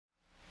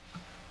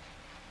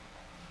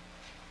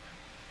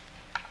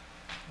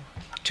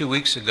2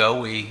 weeks ago,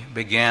 we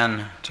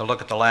began to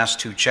look at the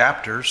last two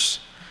chapters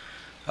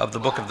of the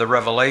book of the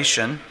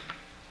Revelation.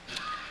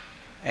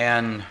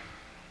 And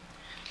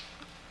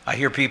I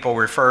hear people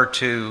refer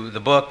to the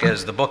book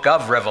as the book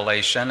of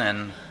Revelation,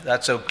 and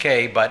that's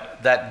okay,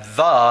 but that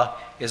 "the"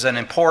 is an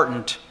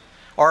important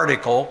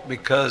article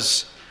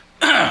because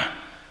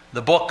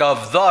the book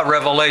of the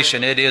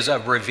Revelation, it is a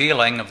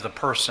revealing of the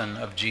person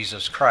of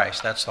Jesus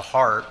Christ. That's the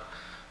heart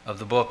of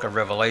the book of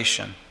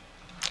Revelation.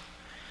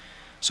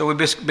 So we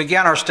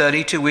began our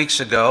study 2 weeks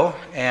ago,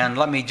 and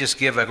let me just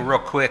give a real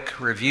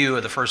quick review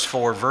of the first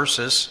 4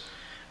 verses,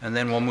 and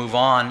then we'll move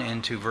on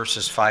into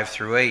verses 5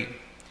 through 8.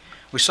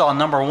 We saw,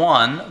 number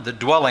 1, the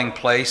dwelling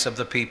place of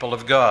the people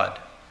of God.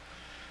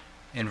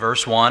 In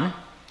verse 1,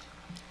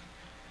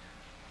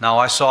 "Now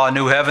I saw a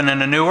new heaven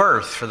and a new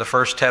earth, for the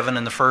first heaven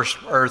and the first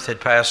earth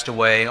had passed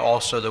away,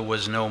 also there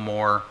was no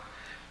more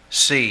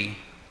sea."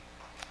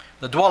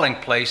 The dwelling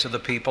place of the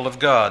people of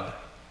God.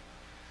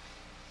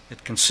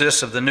 It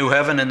consists of the new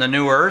heaven and the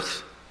new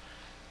earth,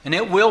 and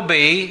it will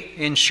be,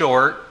 in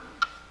short,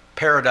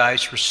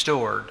 paradise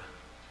restored.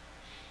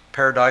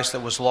 Paradise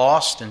that was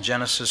lost in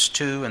Genesis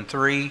 2 and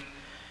 3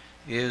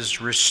 is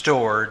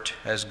restored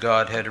as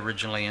God had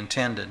originally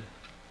intended.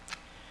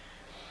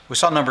 We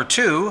saw, number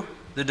 2,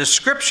 the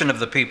description of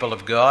the people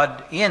of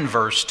God in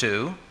verse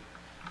 2,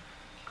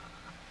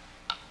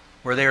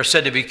 where they are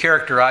said to be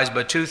characterized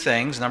by 2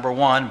 things. Number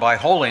 1, by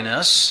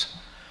holiness,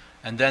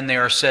 and then they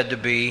are said to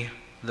be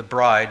the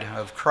bride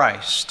of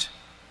Christ.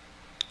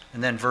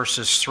 And then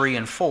verses 3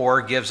 and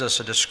 4 gives us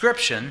a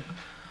description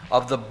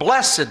of the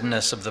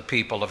blessedness of the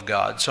people of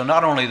God. So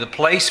not only the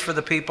place for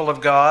the people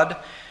of God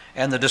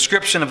and the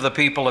description of the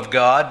people of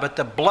God, but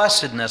the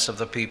blessedness of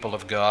the people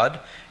of God.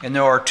 And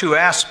there are 2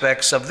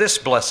 aspects of this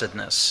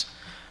blessedness.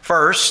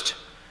 First,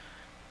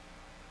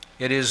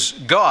 it is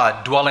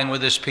God dwelling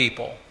with His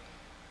people.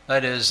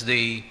 That is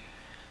the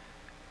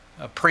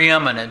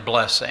preeminent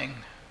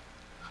blessing,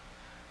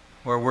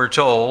 where we're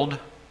told,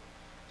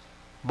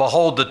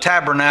 "Behold, the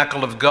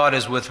tabernacle of God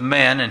is with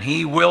men, and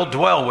He will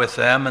dwell with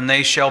them, and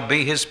they shall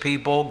be His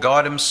people.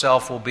 God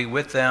Himself will be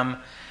with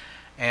them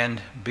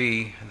and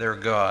be their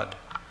God."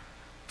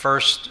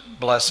 First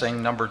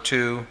blessing. Number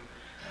 2,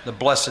 the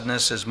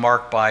blessedness is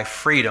marked by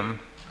freedom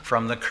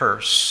from the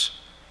curse.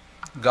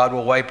 God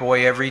will wipe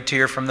away every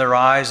tear from their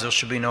eyes. There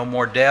shall be no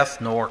more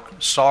death, nor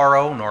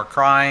sorrow, nor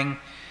crying.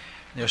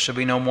 There shall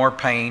be no more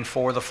pain,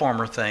 for the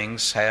former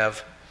things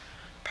have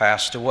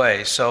passed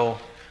away.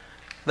 So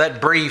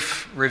that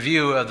brief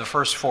review of the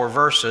first 4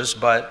 verses,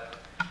 but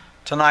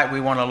tonight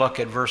we want to look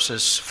at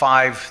verses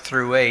 5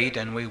 through 8,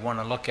 and we want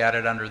to look at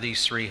it under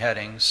these 3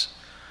 headings.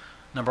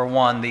 Number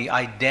 1, the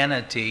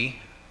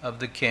identity of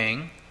the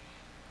king.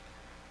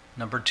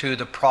 Number 2,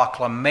 the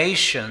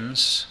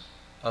proclamations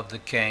of the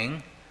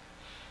king.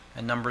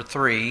 And number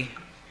 3,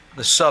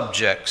 the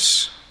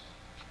subjects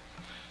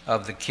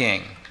of the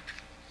king.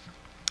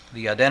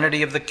 The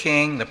identity of the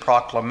king, the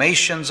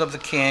proclamations of the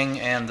king,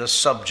 and the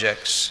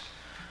subjects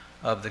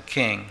of the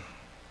king.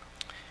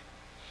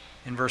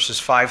 In verses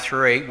 5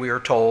 through 8, we are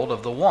told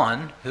of the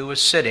one who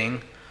is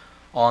sitting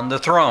on the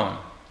throne,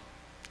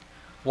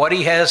 what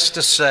he has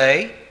to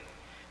say,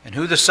 and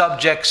who the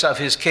subjects of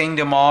his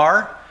kingdom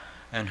are,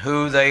 and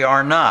who they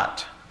are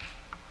not.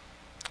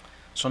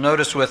 So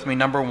notice with me,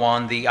 number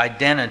 1, the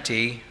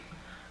identity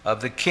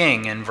of the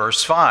king in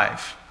verse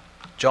 5.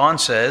 John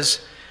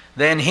says,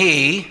 "Then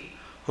he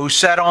who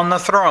sat on the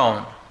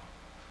throne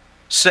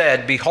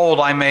said, Behold,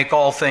 I make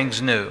all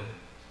things new."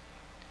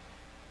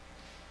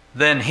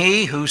 Then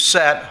he who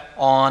sat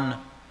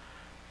on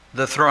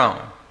the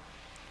throne.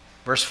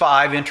 Verse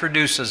 5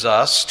 introduces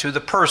us to the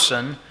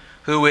person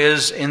who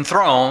is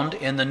enthroned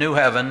in the new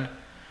heaven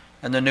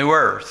and the new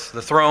earth.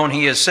 The throne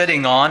he is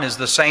sitting on is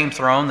the same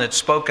throne that's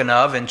spoken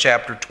of in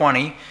chapter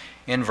 20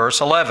 in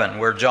verse 11,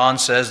 where John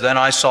says, "Then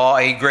I saw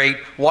a great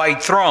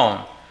white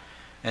throne,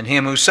 and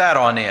him who sat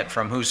on it,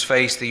 from whose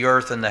face the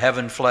earth and the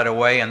heaven fled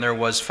away, and there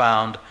was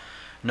found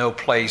no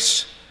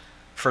place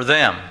for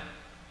them."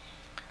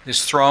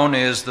 This throne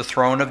is the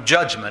throne of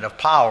judgment, of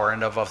power,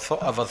 and of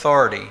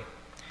authority.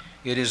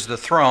 It is the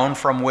throne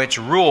from which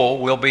rule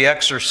will be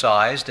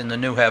exercised in the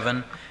new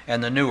heaven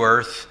and the new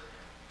earth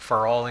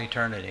for all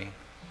eternity.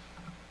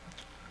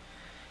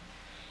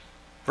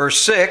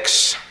 Verse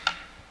 6,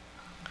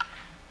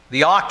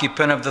 the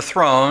occupant of the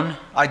throne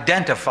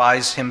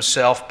identifies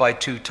himself by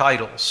 2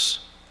 titles.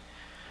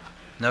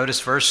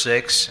 Notice verse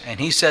 6, "And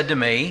he said to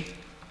me,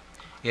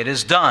 It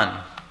is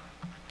done.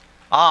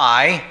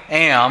 I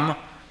am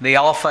the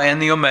Alpha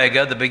and the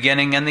Omega, the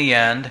beginning and the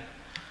end.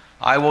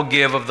 I will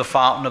give of the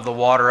fountain of the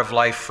water of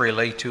life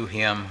freely to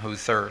him who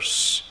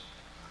thirsts."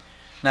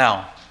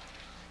 Now,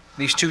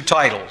 these 2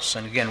 titles,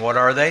 and again, what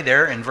are they?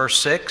 There in verse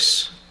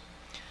 6.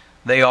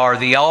 They are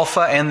the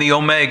Alpha and the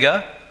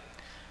Omega,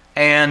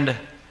 and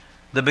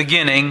the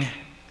beginning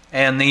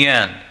and the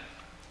end.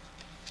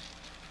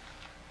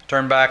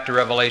 Turn back to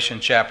Revelation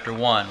chapter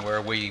 1, where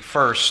we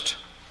first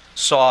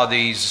saw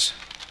these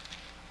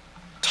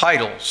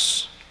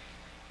titles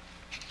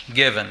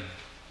given.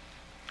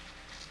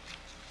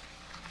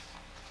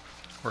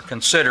 We're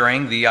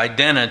considering the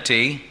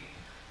identity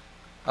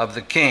of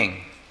the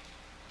King.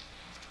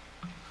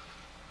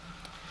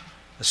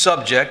 The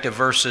subject of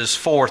verses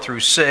 4 through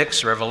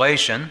 6,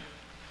 Revelation,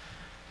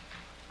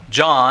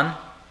 John,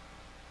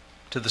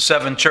 to the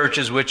 7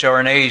 churches which are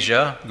in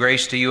Asia,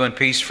 grace to you and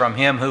peace from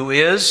him who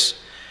is,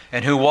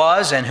 and who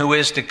was, and who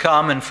is to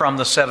come, and from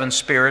the 7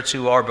 spirits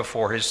who are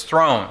before his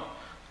throne.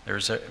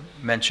 There's a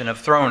mention of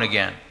throne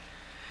again.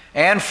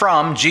 And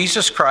from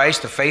Jesus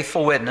Christ, the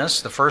faithful witness,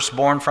 the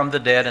firstborn from the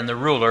dead, and the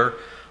ruler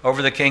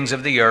over the kings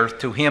of the earth,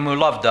 to him who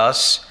loved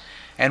us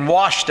and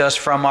washed us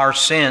from our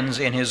sins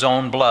in his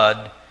own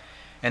blood,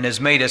 and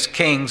has made us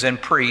kings and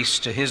priests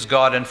to his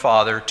God and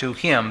Father. To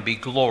him be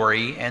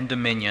glory and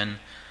dominion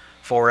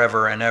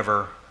forever and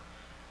ever.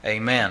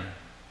 Amen.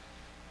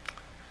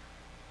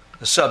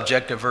 The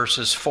subject of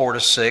verses 4 to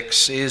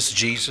 6 is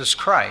Jesus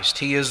Christ.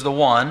 He is the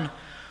one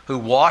who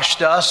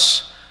washed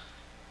us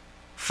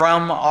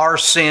from our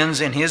sins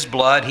in his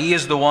blood. He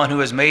is the one who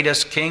has made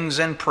us kings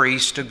and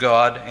priests to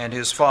God and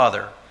his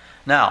Father.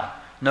 Now,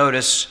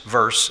 notice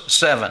verse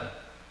 7.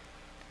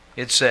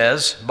 It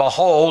says,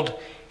 behold,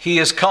 he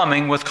is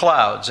coming with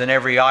clouds, and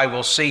every eye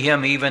will see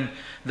him, even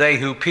they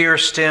who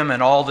pierced him,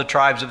 and all the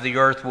tribes of the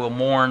earth will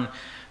mourn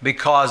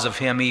because of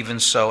him, even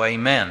so.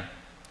 Amen.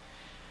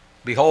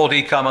 Behold,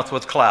 he cometh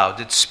with clouds.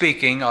 It's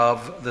speaking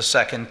of the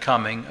second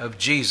coming of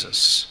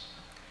Jesus.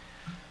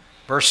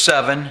 Verse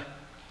 7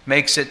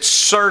 makes it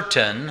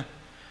certain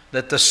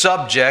that the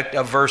subject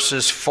of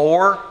verses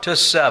 4 to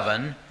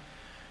 7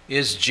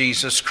 is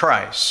Jesus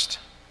Christ.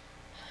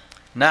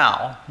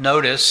 Now,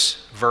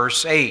 notice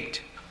verse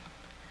 8.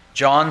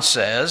 John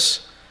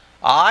says,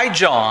 I,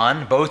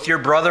 John, both your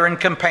brother and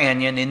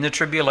companion in the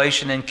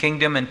tribulation and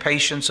kingdom and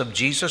patience of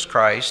Jesus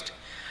Christ,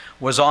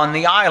 was on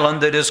the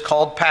island that is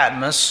called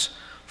Patmos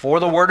for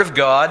the word of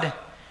God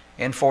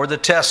and for the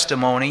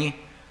testimony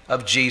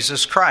of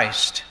Jesus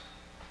Christ.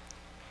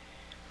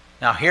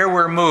 Now here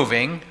we're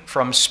moving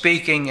from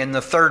speaking in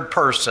the third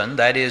person,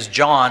 that is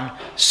John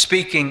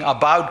speaking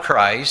about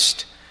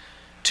Christ,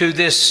 to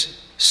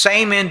this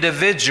same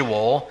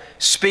individual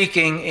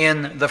speaking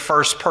in the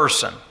first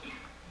person.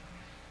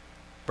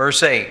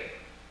 Verse 8.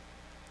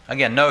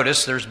 Again,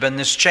 notice there's been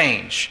this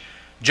change.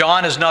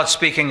 John is not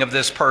speaking of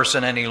this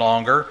person any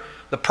longer.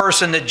 The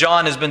person that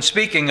John has been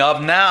speaking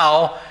of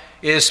now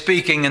is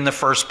speaking in the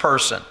first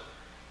person.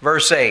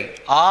 Verse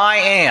 8. I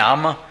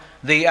am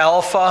the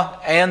Alpha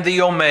and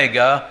the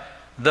Omega,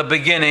 the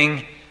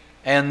beginning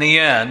and the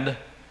end,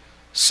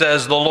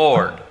 says the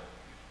Lord,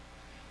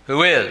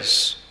 who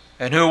is,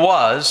 and who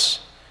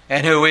was,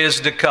 and who is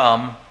to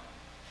come,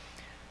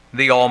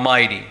 the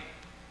Almighty.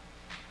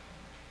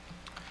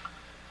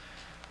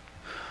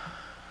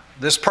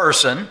 This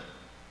person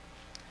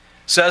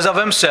says of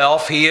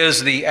himself, he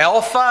is the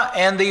Alpha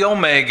and the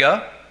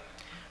Omega,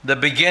 the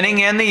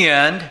beginning and the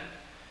end.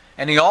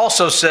 And he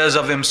also says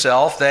of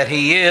himself that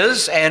he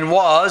is and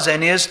was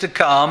and is to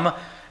come,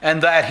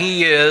 and that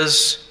he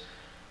is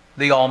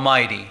the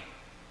Almighty.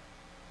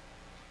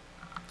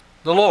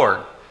 The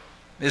Lord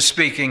is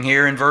speaking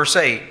here in verse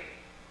 8.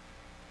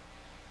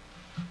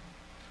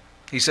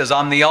 He says,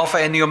 I'm the Alpha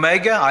and the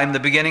Omega, I'm the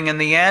beginning and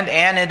the end,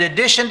 and in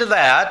addition to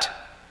that,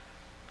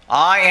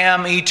 I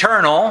am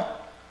eternal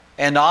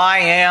and I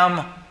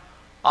am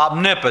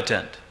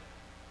omnipotent.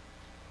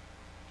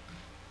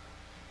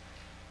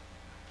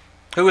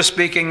 Who is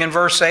speaking in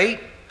verse 8?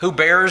 Who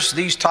bears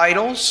these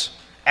titles?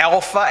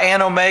 Alpha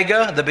and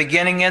Omega, the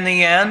beginning and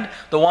the end,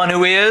 the one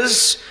who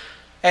is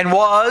and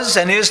was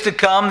and is to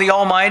come, the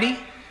Almighty.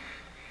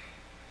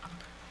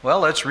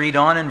 Well, let's read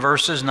on in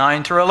verses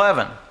 9 through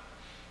 11.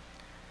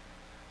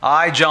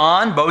 I,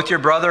 John, both your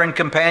brother and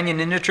companion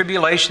in the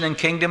tribulation and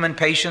kingdom and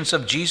patience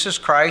of Jesus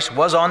Christ,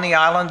 was on the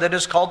island that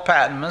is called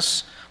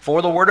Patmos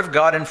for the word of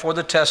God and for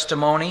the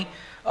testimony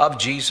of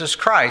Jesus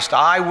Christ.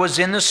 I was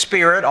in the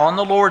Spirit on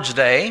the Lord's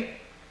day,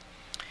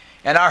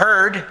 and I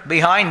heard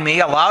behind me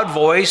a loud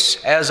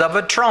voice as of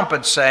a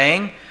trumpet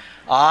saying,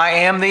 I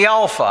am the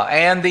Alpha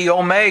and the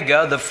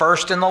Omega, the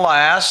first and the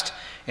last.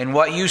 And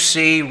what you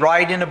see,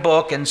 write in a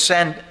book and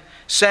send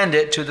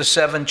it to the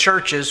 7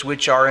 churches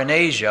which are in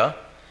Asia,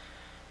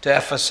 to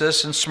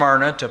Ephesus and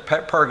Smyrna, to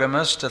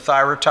Pergamos, to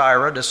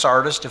Thyatira, to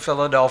Sardis, to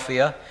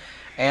Philadelphia,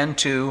 and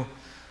to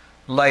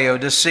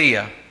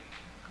Laodicea.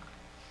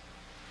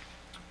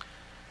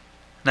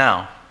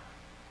 Now,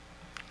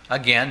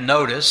 again,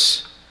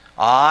 notice,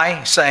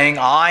 I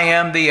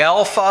am the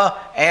Alpha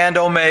and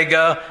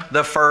Omega,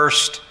 the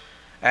first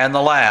and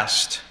the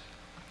last.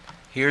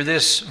 Here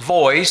this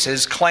voice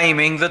is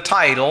claiming the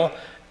title,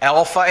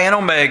 Alpha and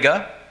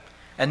Omega,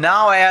 and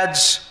now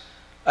adds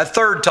a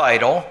third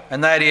title,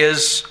 and that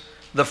is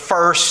the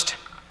first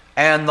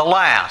and the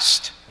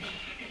last.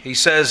 He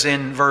says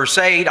in verse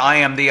 8, I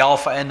am the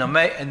Alpha and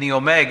the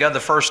Omega, the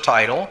first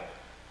title.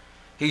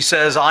 He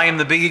says, I am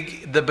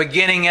the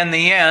beginning and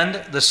the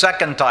end, the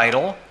second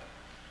title.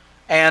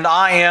 And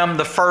I am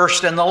the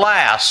first and the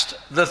last,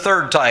 the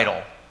third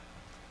title.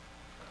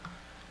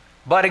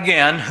 But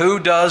again, who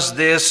does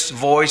this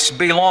voice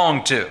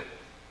belong to?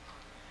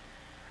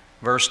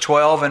 Verse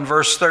 12 and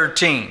verse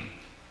 13.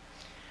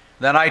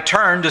 Then I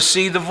turned to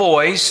see the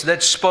voice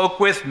that spoke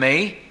with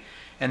me,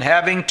 and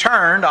having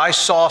turned, I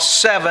saw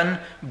 7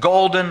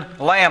 golden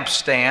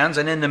lampstands,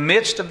 and in the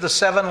midst of the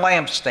 7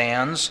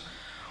 lampstands,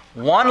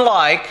 one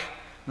like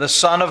the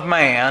Son of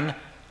Man,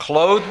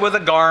 clothed with a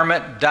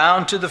garment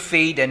down to the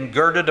feet and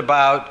girded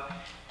about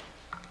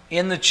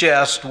in the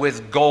chest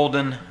with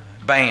golden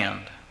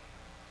band.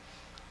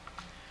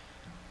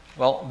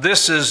 Well,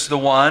 this is the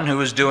one who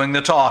is doing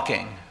the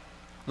talking,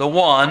 the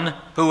one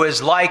who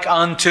is like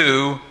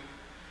unto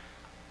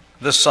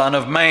the Son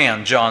of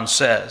Man, John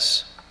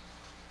says.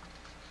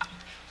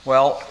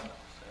 Well,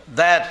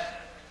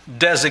 that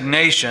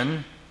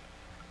designation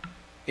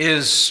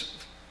is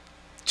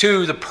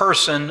to the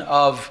person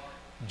of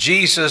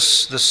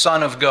Jesus, the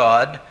Son of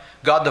God.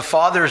 God the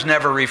Father is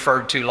never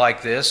referred to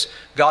like this.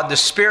 God the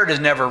Spirit is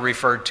never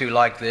referred to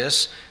like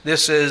this.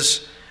 This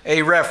is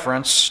a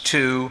reference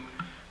to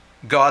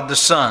God the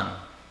Son.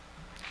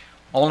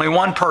 Only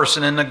one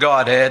person in the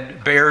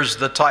Godhead bears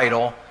the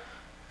title,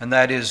 and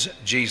that is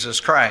Jesus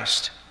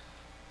Christ.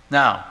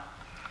 Now,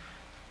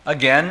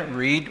 again,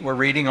 we're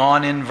reading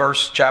on in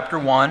chapter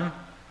 1,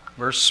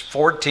 verse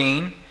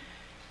 14.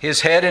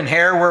 His head and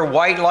hair were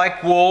white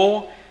like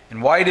wool,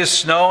 and white as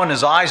snow, and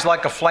his eyes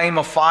like a flame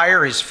of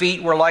fire. His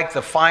feet were like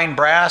the fine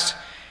brass,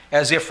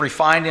 as if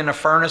refined in a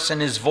furnace,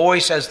 and his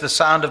voice as the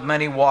sound of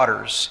many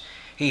waters.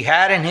 He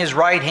had in his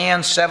right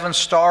hand 7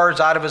 stars.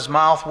 Out of his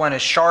mouth went a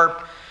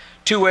sharp,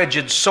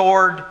 2-edged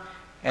sword,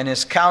 and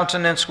his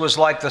countenance was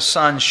like the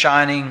sun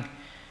shining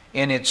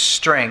in its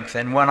strength.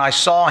 And when I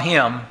saw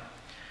him,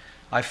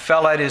 I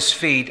fell at his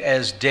feet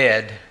as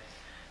dead.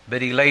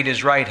 But he laid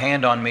his right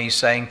hand on me,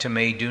 saying to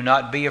me, "Do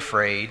not be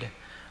afraid.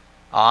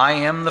 I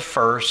am the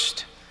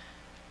first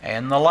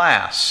and the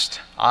last.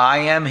 I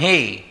am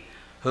he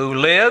who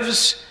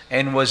lives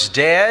and was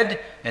dead,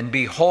 and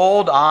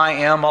behold, I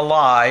am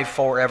alive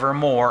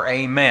forevermore.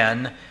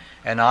 Amen.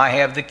 And I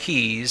have the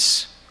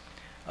keys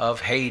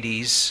of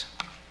Hades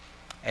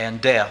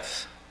and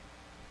death."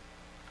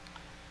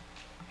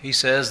 He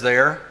says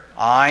there,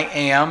 I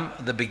am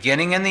the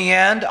beginning and the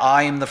end.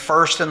 I am the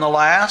first and the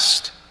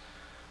last.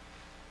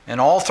 And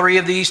all 3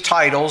 of these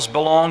titles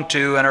belong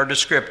to and are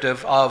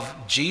descriptive of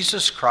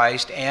Jesus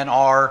Christ and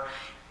are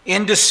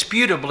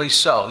indisputably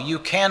so. You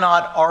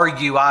cannot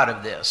argue out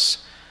of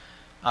this.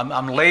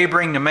 I'm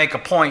laboring to make a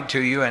point to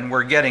you, and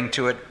we're getting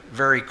to it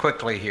very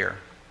quickly here.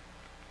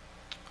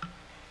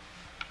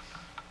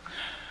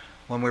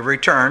 When we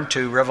return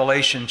to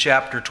Revelation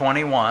chapter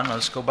 21,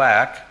 let's go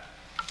back.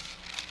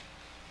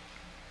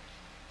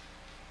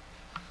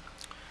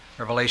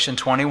 Revelation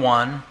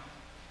 21.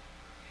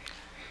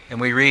 And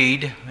we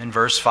read in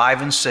verse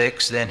 5 and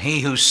 6, "Then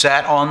he who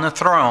sat on the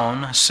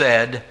throne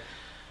said,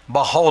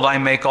 Behold, I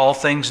make all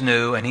things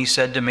new. And he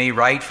said to me,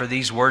 Write, for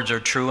these words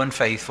are true and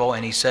faithful.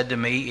 And he said to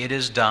me, It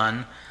is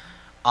done.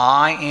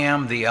 I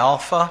am the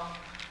Alpha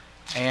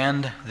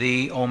and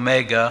the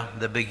Omega,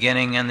 the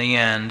beginning and the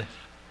end.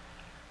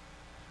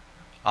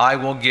 I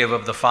will give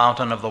of the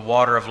fountain of the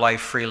water of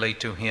life freely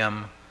to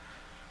him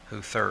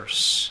who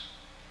thirsts."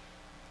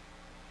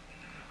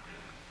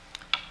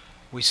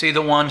 We see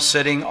the one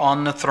sitting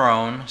on the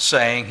throne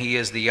saying he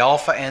is the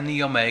Alpha and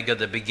the Omega,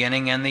 the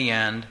beginning and the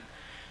end.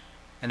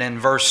 And in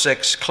verse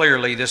 6,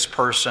 clearly this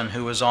person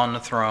who is on the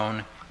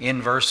throne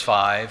in verse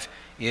 5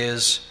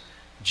 is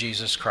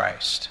Jesus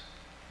Christ.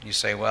 You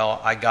say, well,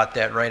 I got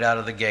that right out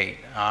of the gate.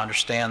 I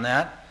understand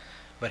that.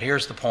 But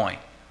here's the point.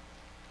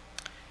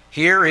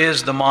 Here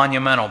is the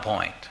monumental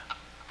point.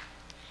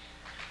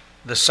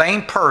 The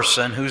same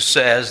person who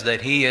says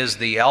that he is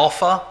the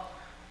Alpha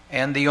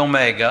and the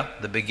Omega,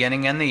 the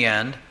beginning and the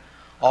end,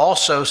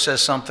 also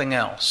says something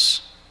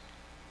else.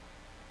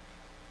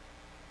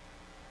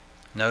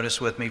 Notice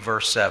with me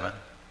verse 7.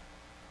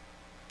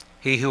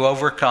 He who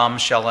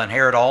overcomes shall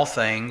inherit all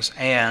things,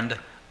 and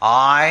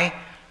I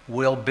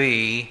will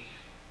be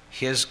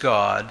his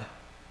God,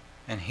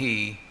 and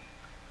he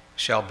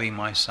shall be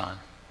my son.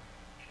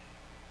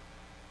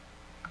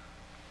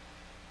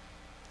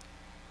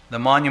 The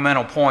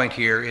monumental point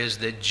here is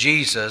that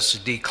Jesus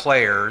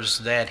declares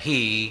that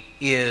he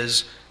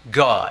is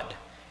God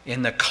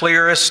in the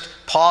clearest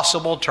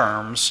possible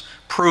terms,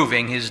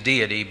 proving his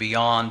deity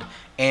beyond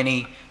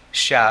any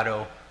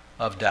shadow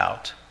of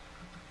doubt.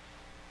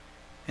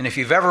 And if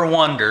you've ever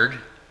wondered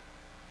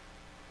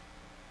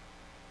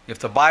if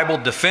the Bible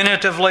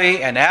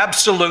definitively and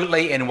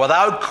absolutely and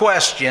without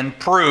question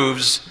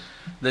proves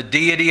the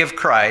deity of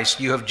Christ,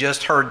 you have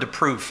just heard the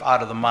proof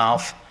out of the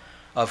mouth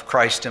of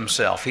Christ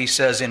himself. He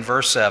says in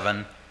verse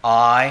 7,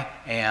 I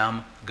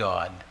am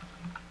God.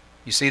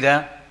 You see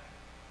that?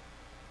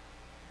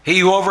 He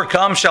who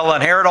overcomes shall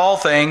inherit all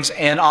things,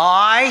 and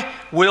I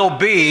will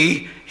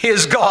be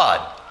his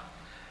God.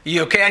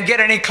 You can't get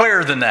any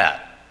clearer than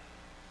that.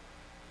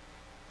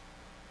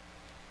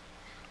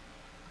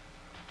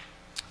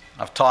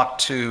 I've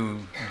talked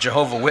to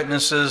Jehovah's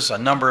Witnesses a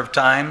number of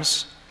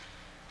times,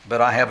 but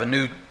I have a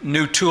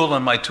new tool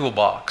in my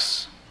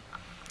toolbox,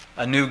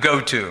 a new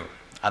go-to.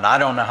 And I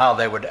don't know how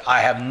they would, I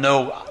have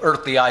no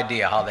earthly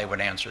idea how they would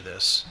answer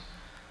this.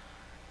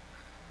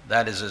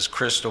 That is as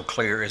crystal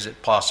clear as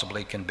it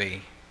possibly can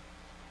be.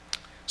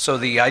 So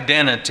the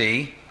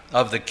identity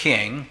of the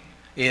King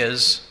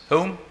is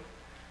whom?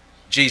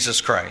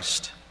 Jesus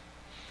Christ.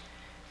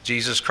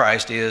 Jesus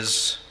Christ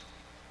is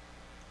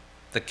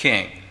the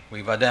King.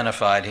 We've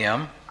identified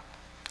him.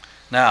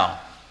 Now,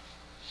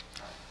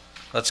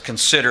 let's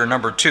consider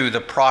number 2, the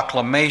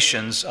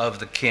proclamations of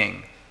the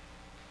King.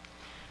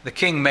 The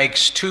King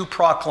makes 2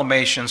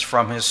 proclamations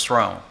from his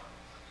throne.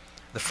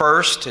 The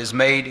first is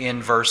made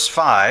in verse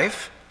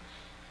 5.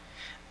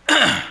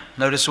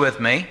 Notice with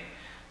me.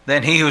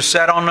 Then he who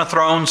sat on the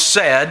throne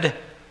said,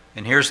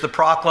 and here's the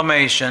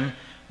proclamation,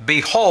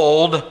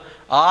 "Behold,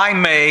 I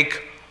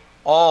make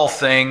all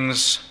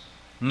things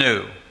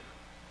new."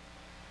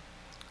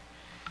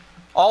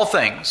 All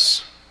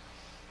things.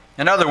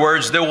 In other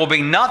words, there will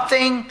be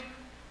nothing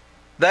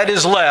that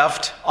is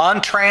left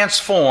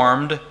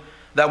untransformed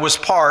that was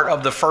part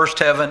of the first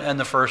heaven and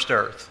the first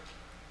earth.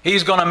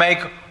 He's going to make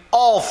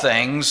all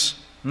things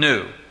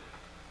new.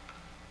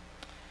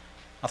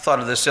 I thought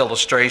of this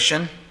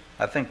illustration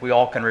I think we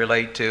all can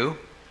relate to.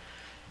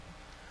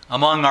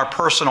 Among our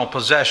personal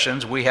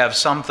possessions, we have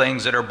some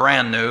things that are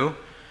brand new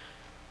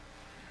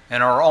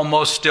and are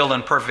almost still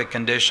in perfect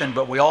condition,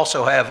 but we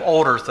also have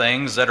older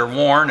things that are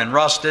worn and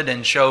rusted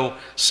and show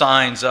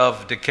signs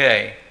of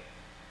decay.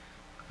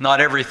 Not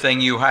everything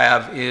you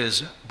have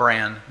is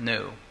brand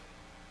new.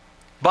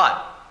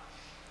 But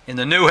in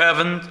the new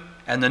heaven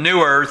and the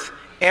new earth,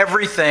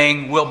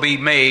 everything will be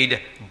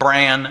made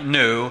brand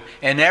new,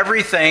 and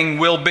everything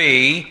will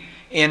be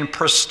in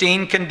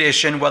pristine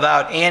condition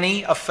without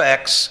any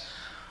effects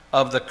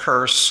of the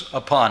curse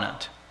upon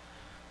it.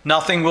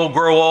 Nothing will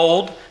grow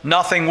old,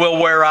 nothing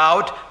will wear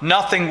out,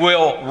 nothing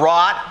will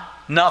rot,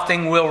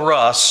 nothing will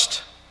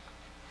rust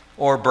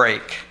or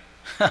break.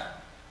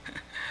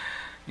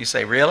 You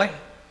say, really?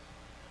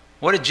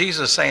 What did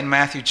Jesus say in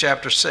Matthew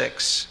chapter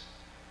 6?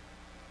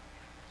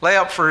 Lay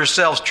up for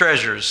yourselves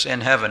treasures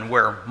in heaven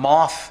where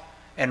moth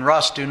and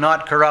rust do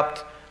not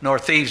corrupt, nor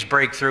thieves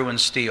break through and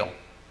steal.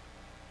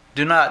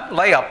 Do not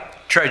lay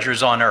up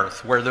treasures on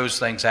earth where those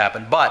things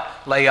happen, but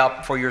lay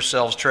up for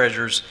yourselves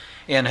treasures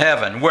in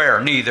heaven where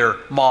neither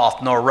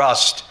moth nor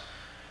rust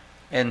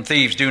and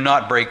thieves do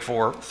not break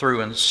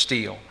through and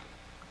steal.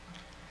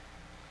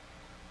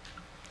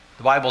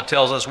 The Bible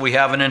tells us we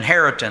have an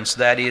inheritance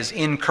that is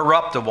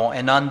incorruptible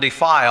and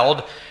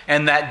undefiled,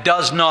 and that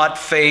does not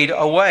fade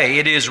away.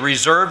 It is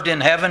reserved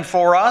in heaven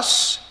for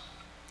us,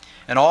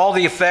 and all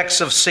the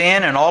effects of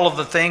sin and all of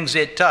the things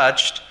it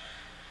touched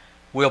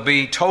will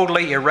be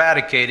totally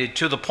eradicated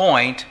to the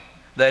point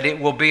that it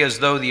will be as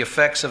though the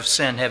effects of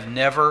sin have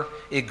never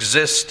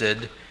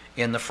existed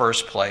in the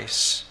first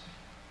place.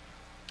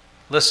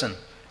 Listen,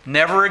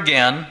 never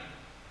again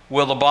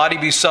will the body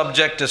be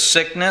subject to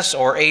sickness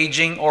or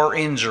aging or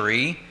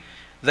injury.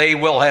 We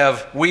will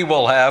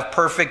have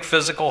perfect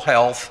physical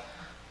health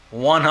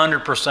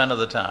 100% of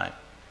the time.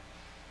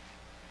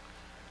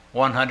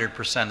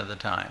 100% of the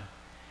time.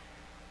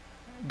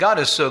 God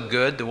is so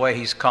good the way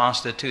He's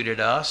constituted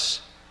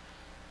us.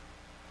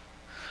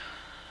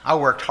 I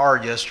worked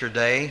hard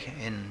yesterday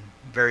in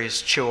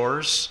various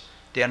chores.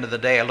 At the end of the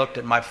day, I looked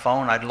at my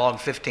phone. I'd logged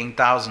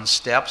 15,000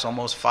 steps,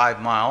 almost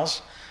 5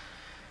 miles.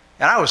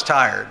 And I was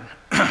tired.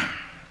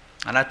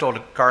 And I told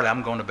Carly,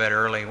 I'm going to bed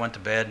early. Went to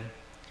bed.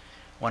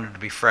 Wanted to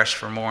be fresh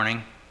for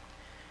morning.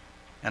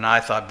 And I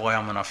thought, boy,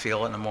 I'm going to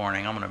feel it in the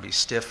morning. I'm going to be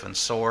stiff and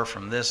sore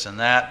from this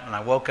and that. And I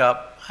woke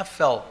up. I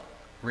felt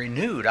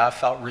renewed. I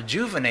felt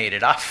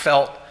rejuvenated. I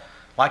felt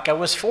like I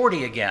was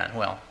 40 again.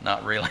 Well,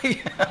 not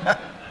really.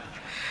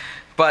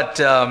 But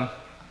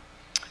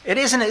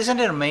isn't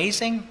it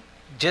amazing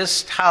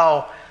just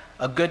how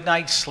a good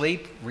night's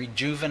sleep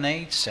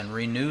rejuvenates and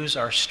renews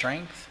our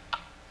strength?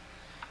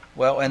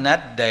 Well, in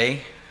that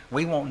day,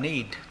 we won't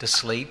need to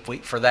sleep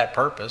for that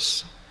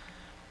purpose.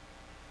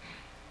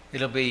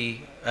 It'll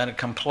be a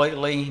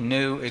completely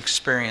new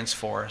experience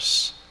for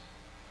us.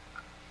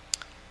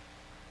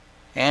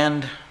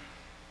 And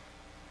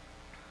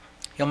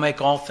He'll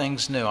make all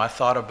things new. I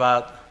thought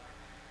about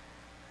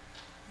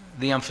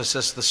the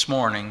emphasis this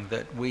morning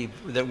that we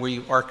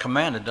are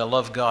commanded to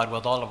love God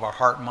with all of our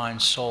heart,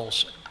 mind, soul,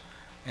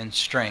 and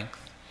strength.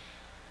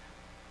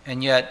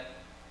 And yet,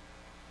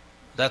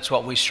 that's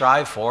what we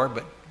strive for,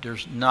 but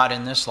there's not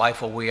in this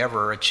life will we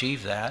ever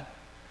achieve that.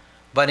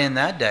 But in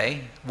that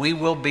day, we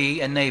will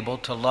be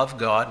enabled to love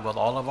God with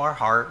all of our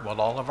heart, with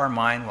all of our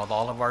mind, with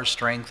all of our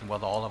strength, and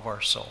with all of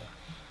our soul.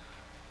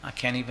 I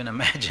can't even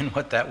imagine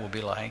what that will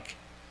be like.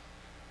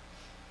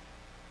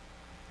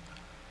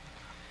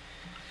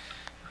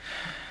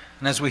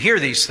 And as we hear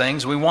these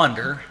things, we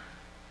wonder,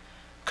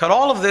 could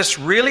all of this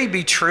really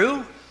be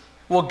true?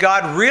 Will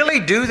God really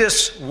do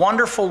this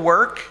wonderful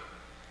work?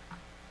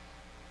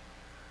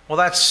 Well,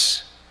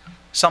 that's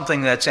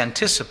something that's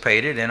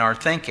anticipated in our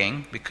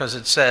thinking, because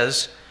it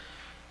says,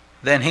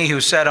 then he who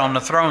sat on the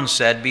throne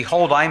said,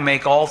 behold, I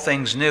make all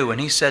things new. And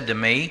he said to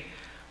me,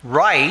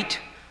 write,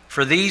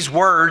 for these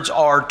words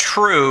are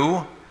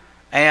true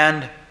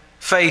and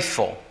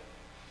faithful.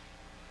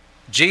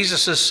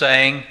 Jesus is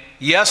saying,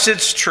 yes,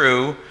 it's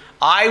true.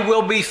 I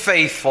will be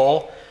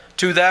faithful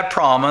to that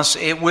promise.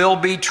 It will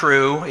be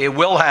true. It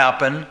will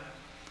happen.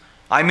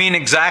 I mean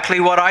exactly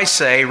what I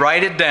say.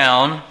 Write it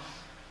down.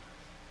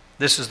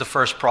 This is the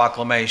first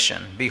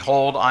proclamation.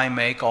 Behold, I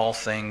make all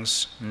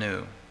things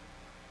new.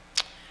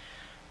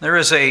 There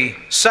is a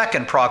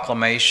second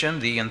proclamation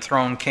the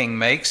enthroned king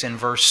makes in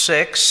verse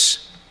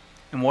 6.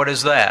 And what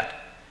is that?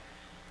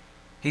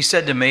 He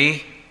said to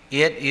me,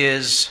 it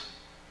is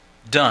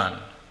done.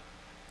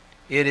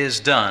 It is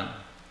done.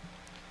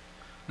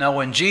 Now,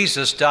 when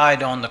Jesus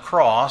died on the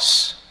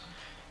cross,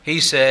 he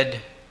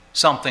said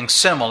something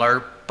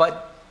similar,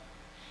 but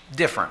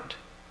different.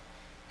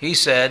 He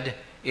said,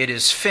 it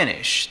is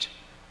finished.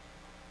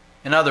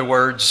 In other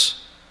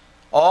words,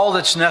 all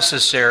that's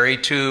necessary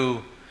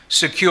to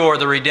secure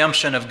the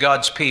redemption of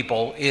God's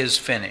people is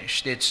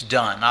finished. It's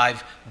done.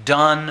 I've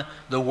done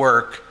the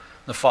work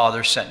the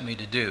Father sent me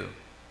to do.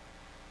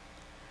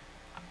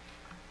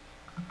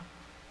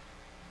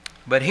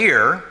 But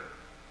here,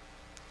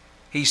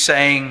 he's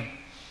saying,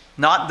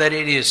 not that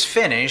it is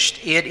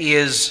finished, it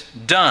is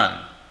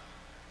done.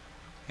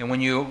 And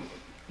when you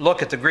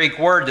look at the Greek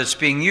word that's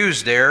being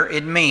used there,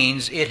 it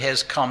means it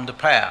has come to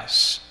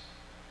pass.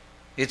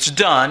 It's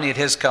done, it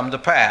has come to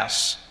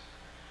pass.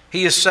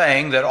 He is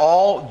saying that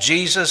all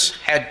Jesus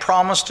had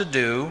promised to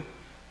do,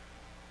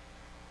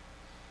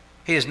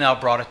 he has now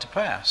brought it to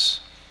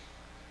pass.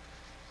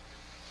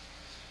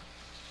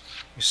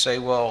 You say,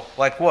 well,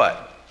 like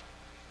what?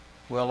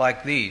 Well,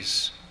 like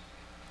these.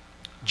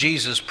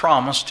 Jesus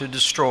promised to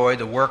destroy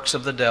the works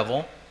of the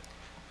devil,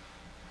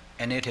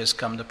 and it has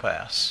come to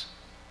pass.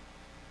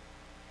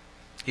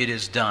 It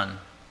is done.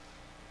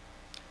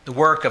 The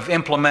work of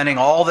implementing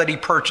all that he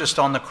purchased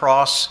on the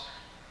cross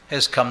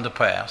has come to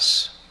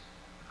pass.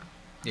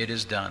 It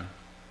is done.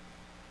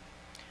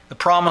 The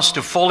promise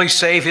to fully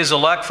save his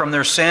elect from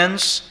their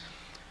sins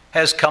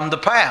has come to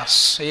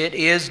pass. It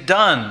is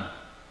done.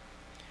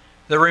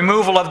 The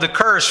removal of the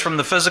curse from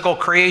the physical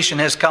creation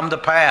has come to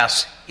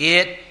pass.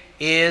 It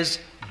is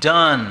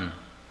done.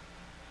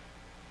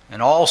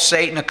 And all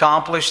Satan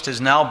accomplished has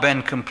now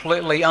been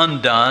completely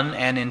undone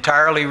and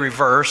entirely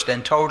reversed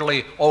and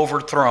totally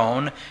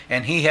overthrown.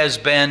 And he has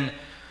been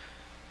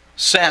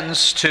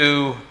sentenced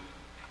to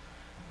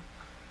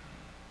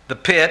the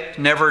pit,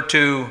 never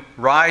to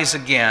rise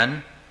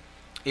again.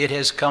 It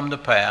has come to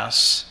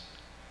pass.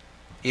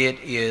 It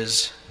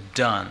is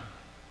done.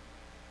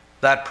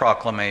 That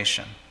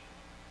proclamation.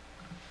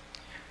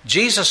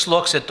 Jesus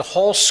looks at the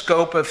whole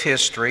scope of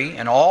history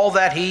and all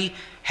that he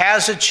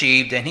has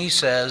achieved, and he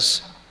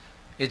says,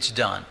 it's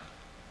done.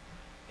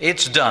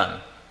 It's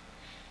done.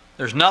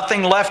 There's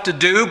nothing left to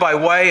do by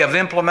way of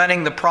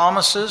implementing the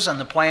promises and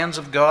the plans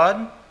of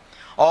God.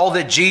 All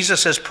that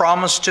Jesus has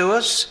promised to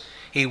us,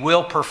 he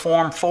will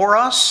perform for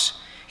us.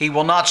 He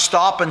will not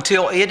stop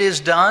until it is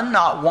done.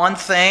 Not one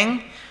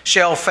thing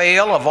shall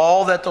fail of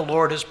all that the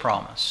Lord has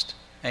promised.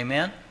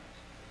 Amen?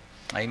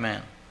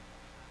 Amen.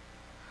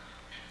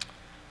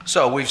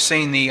 So we've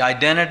seen the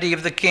identity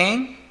of the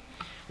king.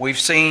 We've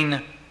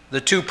seen the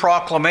two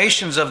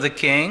proclamations of the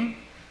king.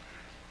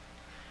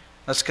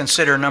 Let's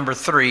consider number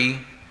 3,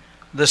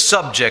 the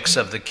subjects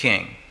of the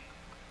king.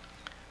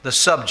 The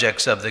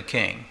subjects of the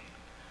king.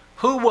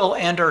 Who will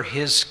enter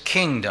his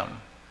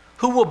kingdom?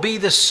 Who will be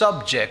the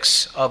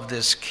subjects of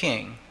this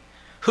king?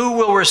 Who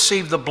will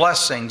receive the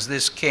blessings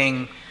this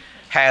king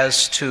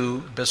has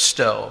to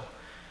bestow?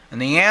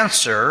 And the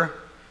answer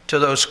to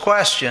those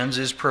questions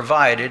is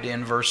provided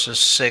in verses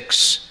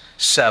 6,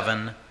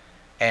 7,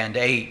 and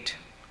 8.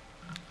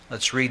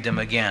 Let's read them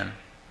again.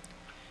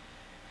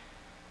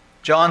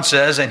 John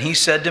says, and he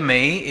said to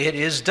me, it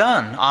is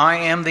done. I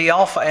am the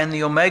Alpha and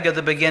the Omega,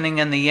 the beginning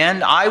and the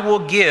end. I will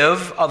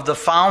give of the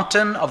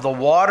fountain of the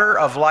water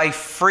of life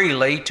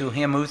freely to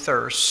him who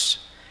thirsts.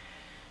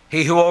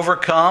 He who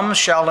overcomes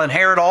shall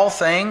inherit all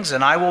things,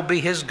 and I will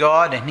be his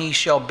God, and he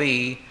shall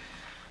be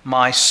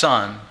my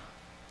son.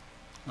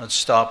 Let's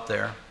stop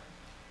there.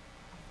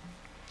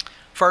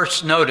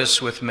 First,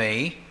 notice with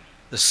me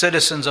the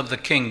citizens of the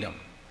kingdom.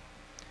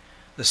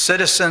 The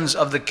citizens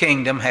of the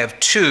kingdom have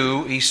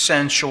 2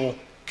 essential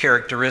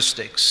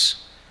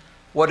characteristics.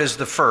 What is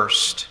the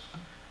first?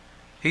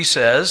 He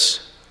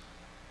says,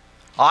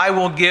 I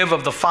will give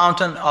of the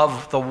fountain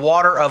of the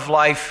water of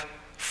life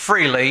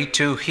freely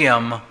to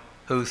him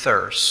who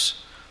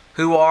thirsts.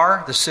 Who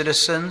are the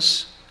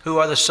citizens? Who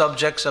are the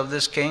subjects of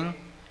this king?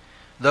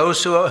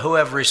 Those who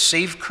have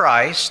received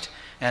Christ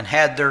and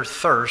had their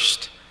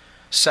thirst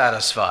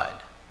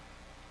satisfied.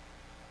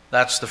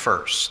 That's the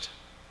first.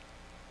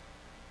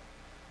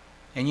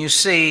 And you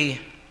see,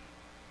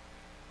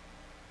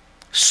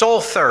 soul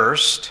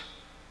thirst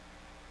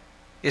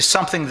is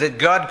something that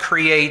God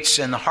creates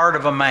in the heart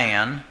of a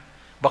man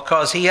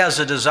because he has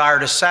a desire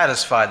to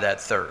satisfy that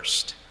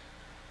thirst.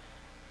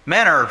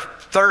 Men are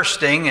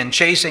thirsting and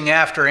chasing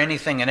after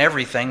anything and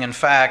everything. In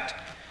fact,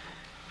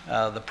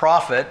 the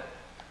prophet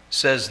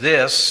says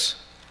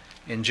this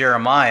in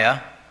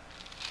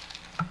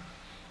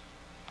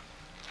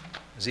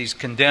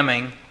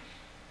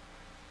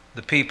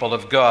the people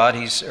of God,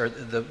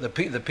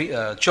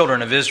 the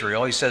children of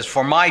Israel. He says,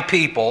 "For my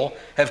people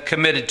have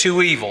committed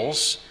two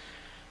evils.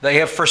 They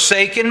have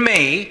forsaken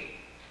me,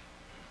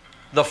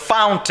 the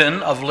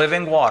fountain of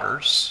living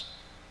waters."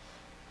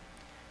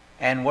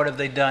 And what have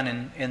they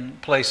done in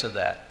place of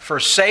that?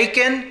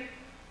 Forsaken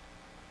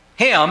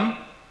Him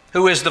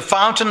who is the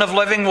fountain of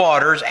living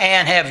waters,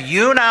 and have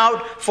hewn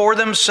out for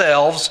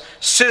themselves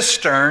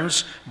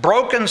cisterns,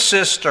 broken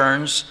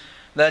cisterns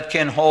that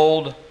can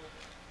hold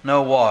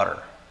no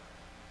water.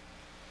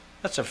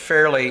 That's a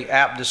fairly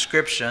apt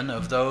description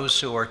of those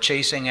who are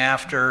chasing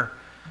after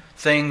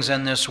things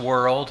in this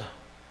world,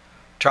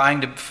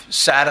 trying to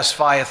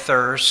satisfy a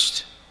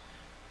thirst,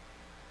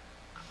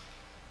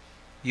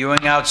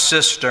 hewing out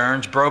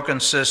cisterns,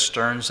 broken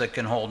cisterns that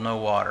can hold no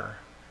water,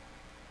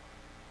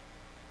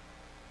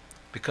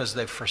 because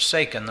they've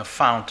forsaken the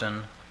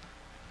fountain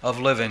of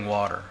living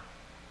water.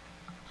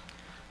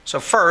 So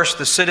first,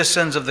 the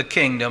citizens of the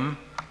kingdom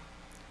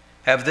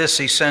have this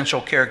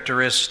essential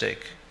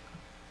characteristic.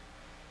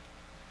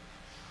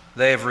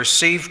 They have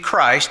received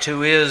Christ,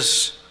 who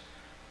is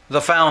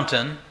the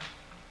fountain.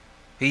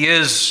 He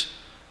is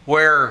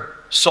where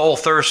soul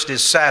thirst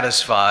is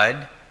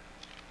satisfied.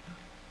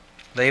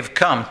 They've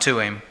come to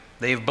Him.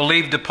 They've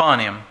believed upon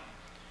Him.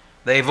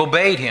 They've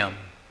obeyed Him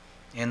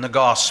in the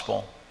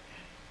gospel.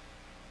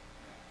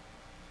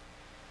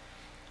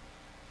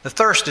 The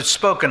thirst that's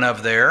spoken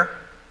of there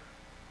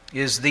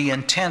is the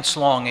intense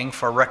longing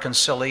for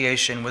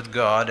reconciliation with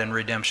God and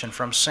redemption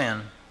from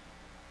sin.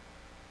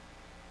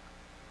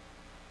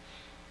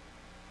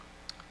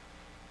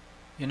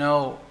 You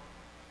know,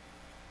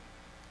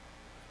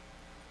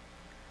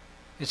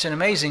 it's an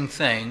amazing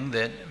thing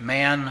that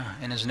man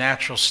in his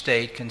natural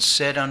state can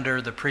sit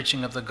under the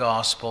preaching of the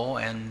gospel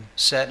and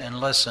sit and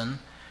listen,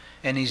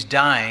 and he's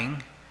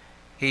dying,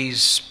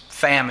 he's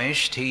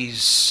famished,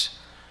 he's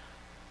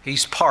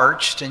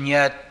parched, and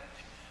yet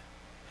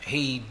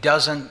he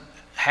doesn't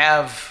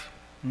have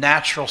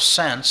natural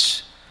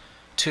sense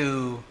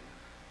to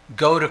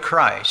go to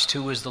Christ,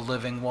 who is the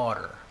living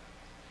water.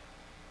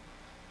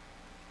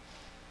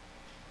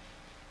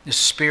 The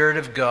Spirit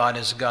of God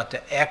has got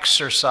to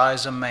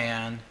exercise a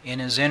man in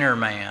his inner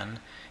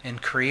man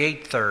and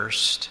create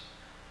thirst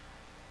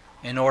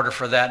in order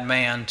for that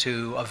man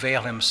to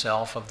avail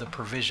himself of the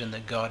provision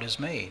that God has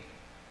made.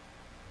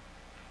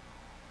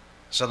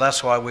 So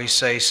that's why we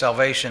say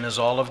salvation is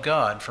all of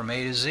God from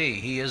A to Z.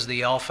 He is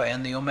the Alpha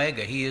and the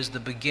Omega. He is the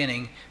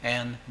beginning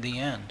and the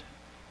end.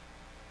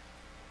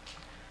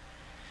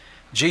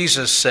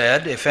 Jesus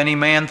said, "If any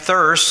man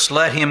thirsts,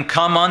 let him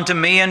come unto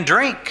me and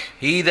drink.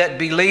 He that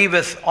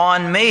believeth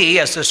on me,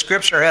 as the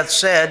Scripture hath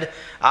said,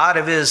 out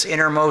of his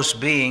innermost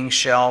being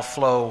shall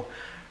flow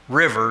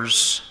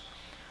rivers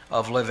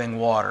of living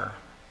water."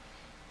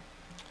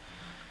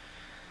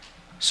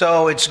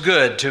 So it's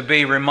good to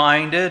be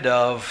reminded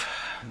of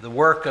the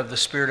work of the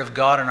Spirit of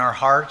God in our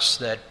hearts,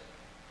 that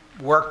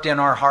worked in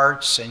our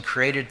hearts and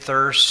created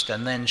thirst,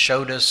 and then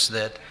showed us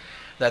that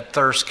that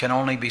thirst can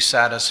only be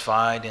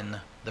satisfied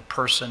in the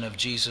person of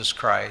Jesus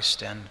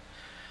Christ. And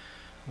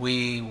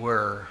we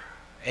were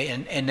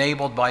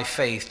enabled by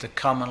faith to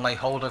come and lay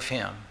hold of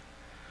Him,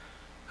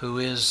 who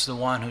is the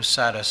one who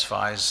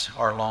satisfies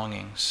our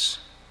longings.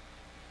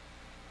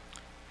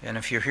 And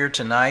if you're here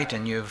tonight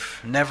and you've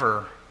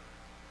never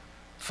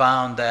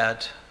found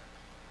that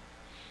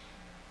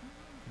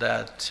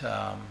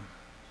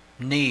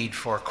need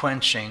for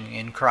quenching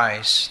in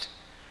Christ,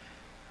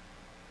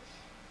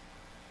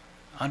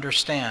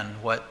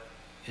 understand what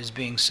is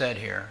being said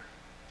here.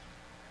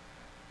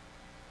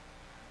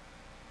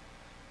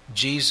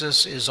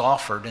 Jesus is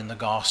offered in the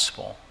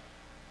gospel.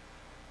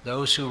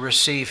 Those who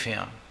receive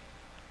Him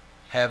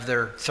have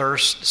their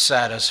thirst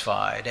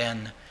satisfied,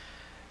 and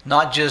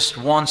not just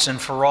once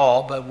and for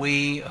all, but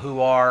we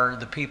who are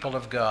the people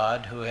of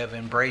God, who have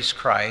embraced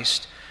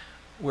Christ,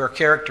 we're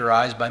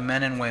characterized by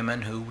men and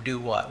women who do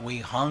what? We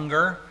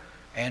hunger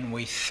and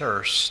we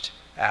thirst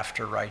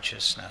after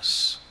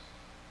righteousness.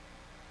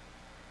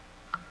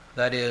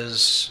 That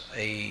is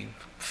a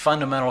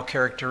fundamental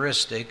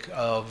characteristic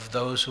of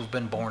those who've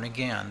been born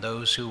again,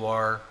 those who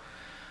are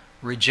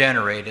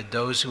regenerated,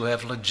 those who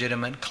have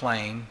legitimate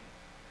claim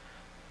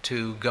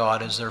to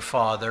God as their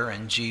Father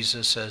and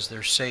Jesus as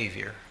their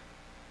Savior.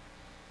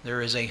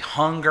 There is a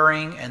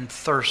hungering and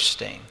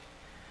thirsting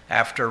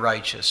after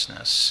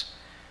righteousness.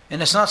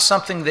 And it's not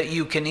something that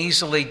you can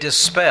easily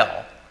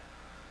dispel.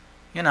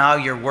 You know,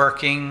 you're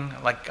working,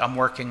 like I'm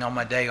working on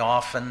my day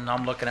off, and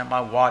I'm looking at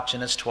my watch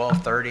and it's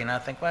 12:30, and I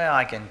think, well,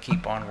 I can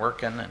keep on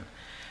working, and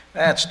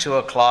that's 2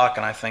 o'clock,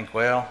 and I think,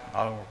 well,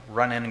 I'll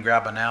run in and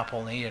grab an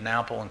apple and eat an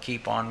apple and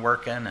keep on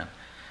working.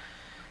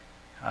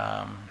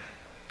 And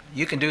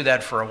you can do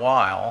that for a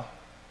while,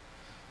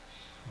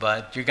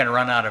 but you're going to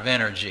run out of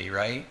energy,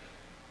 right?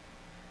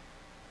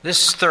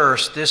 This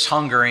thirst, this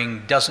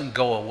hungering doesn't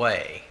go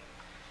away.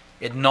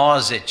 It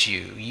gnaws at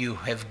you. You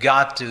have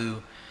got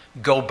to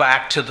go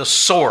back to the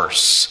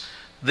source,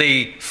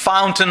 the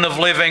fountain of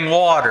living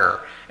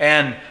water,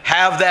 and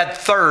have that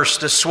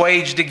thirst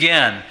assuaged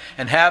again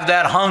and have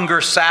that hunger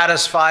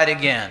satisfied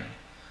again.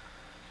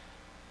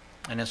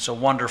 And it's a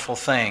wonderful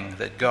thing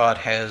that God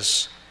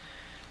has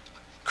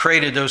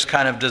created those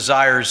kind of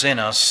desires in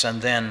us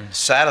and then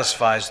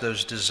satisfies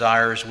those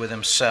desires with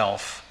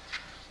Himself.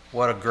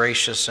 What a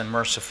gracious and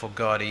merciful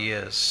God He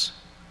is.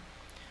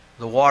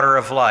 The water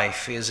of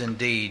life is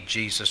indeed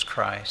Jesus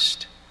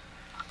Christ.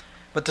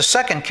 But the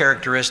second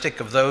characteristic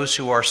of those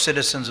who are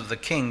citizens of the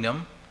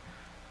kingdom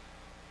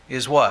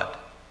is what?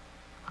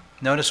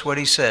 Notice what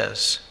he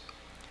says.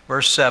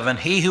 Verse 7,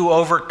 "He who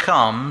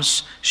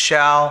overcomes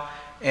shall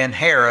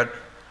inherit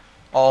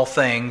all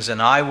things,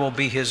 and I will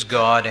be his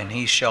God, and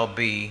he shall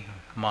be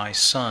my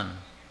son."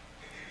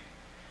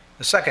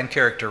 The second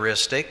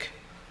characteristic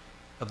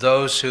of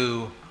those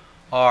who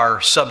are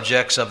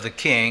subjects of the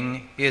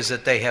king is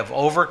that they have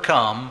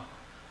overcome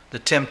the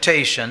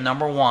temptation,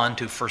 number one,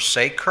 to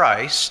forsake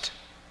Christ.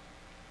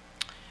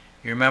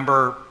 You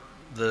remember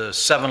the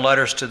 7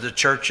 letters to the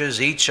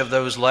churches, each of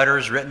those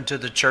letters written to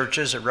the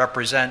churches that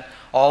represent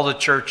all the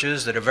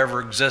churches that have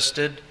ever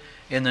existed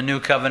in the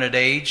New Covenant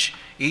age.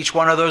 Each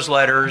one of those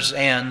letters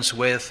ends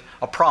with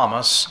a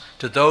promise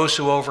to those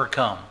who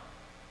overcome,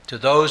 to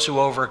those who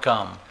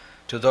overcome,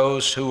 to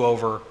those who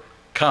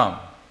overcome.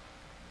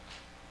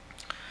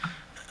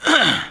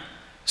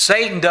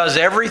 Satan does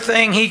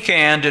everything he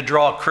can to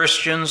draw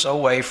Christians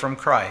away from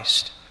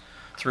Christ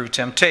through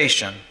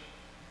temptation,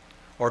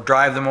 or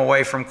drive them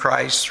away from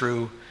Christ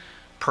through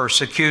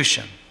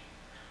persecution.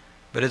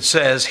 But it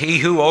says, "He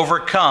who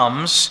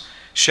overcomes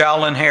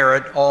shall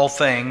inherit all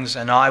things,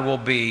 and I will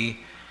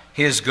be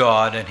his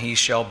God, and he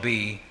shall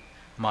be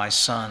my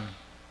son."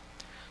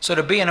 So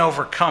to be an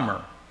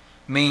overcomer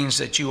means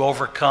that you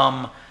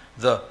overcome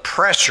the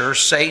pressure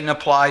Satan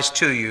applies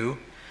to you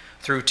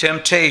through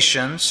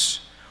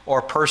temptations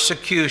or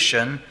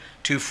persecution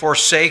to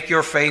forsake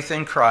your faith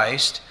in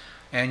Christ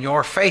and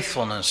your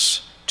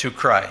faithfulness to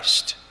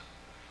Christ.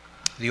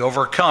 The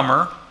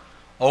overcomer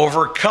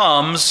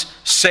overcomes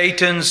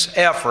Satan's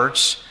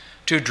efforts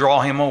to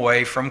draw him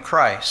away from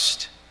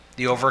Christ.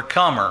 The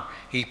overcomer,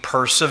 he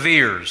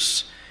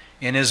perseveres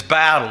in his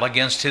battle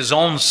against his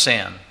own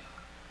sin.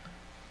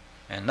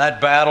 And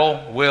that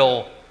battle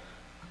will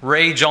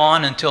rage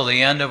on until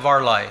the end of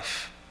our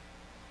life.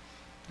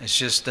 It's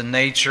just the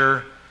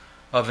nature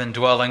of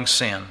indwelling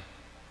sin.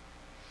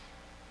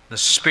 The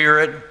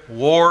Spirit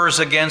wars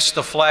against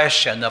the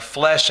flesh, and the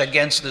flesh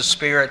against the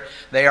Spirit.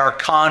 They are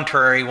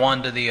contrary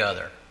one to the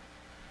other.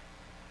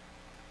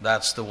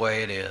 That's the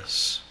way it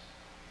is.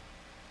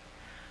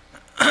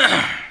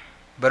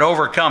 But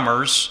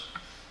overcomers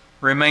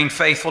remain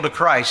faithful to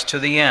Christ to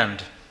the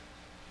end.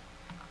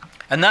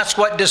 And that's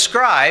what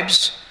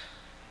describes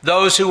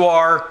those who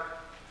are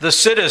the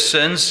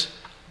citizens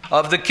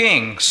of the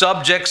King,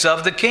 subjects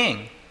of the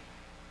King.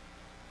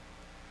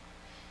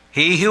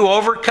 He who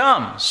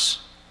overcomes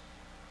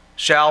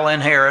shall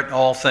inherit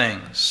all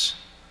things.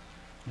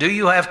 Do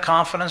you have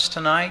confidence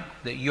tonight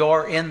that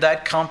you're in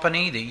that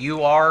company, that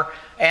you are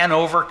an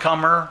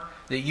overcomer,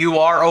 that you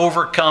are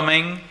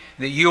overcoming,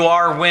 that you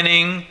are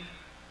winning,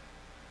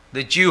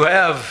 that you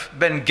have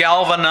been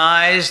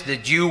galvanized,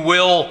 that you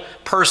will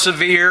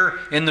persevere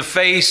in the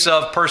face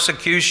of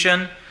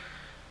persecution,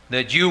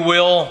 that you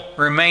will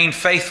remain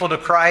faithful to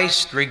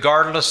Christ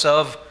regardless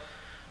of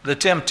the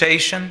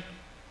temptation?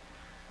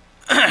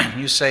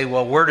 You say,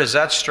 well, where does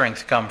that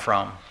strength come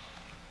from?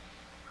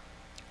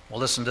 Well,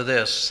 listen to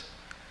this.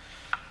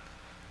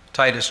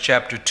 Titus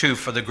chapter 2,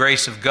 "For the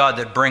grace of God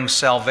that brings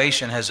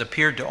salvation has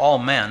appeared to all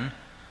men,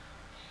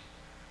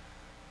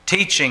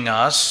 teaching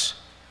us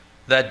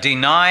that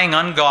denying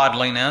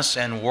ungodliness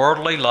and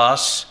worldly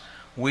lusts,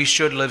 we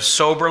should live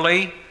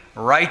soberly,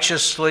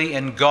 righteously,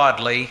 and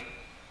godly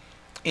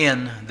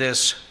in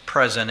this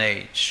present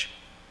age."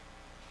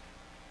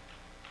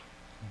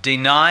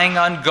 Denying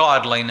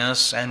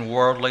ungodliness and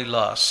worldly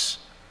lusts.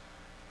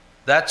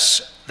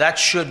 That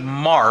should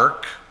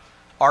mark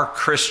our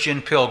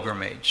Christian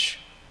pilgrimage.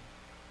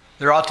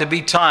 There ought to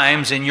be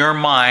times in your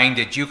mind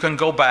that you can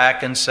go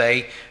back and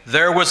say,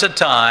 there was a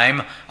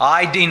time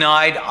I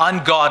denied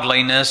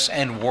ungodliness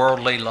and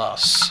worldly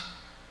lusts.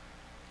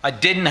 I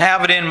didn't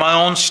have it in my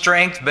own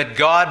strength, but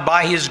God,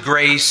 by His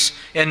grace,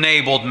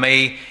 enabled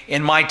me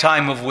in my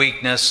time of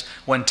weakness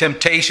when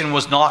temptation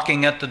was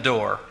knocking at the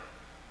door.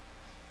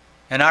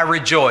 And I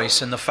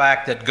rejoice in the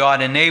fact that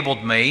God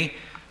enabled me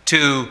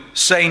to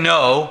say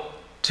no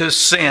to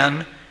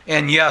sin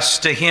and yes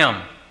to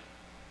Him.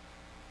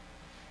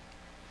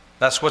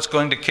 That's what's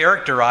going to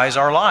characterize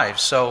our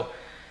lives. So,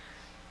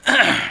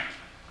 I'm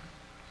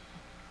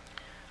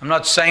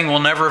not saying we'll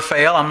never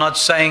fail. I'm not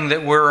saying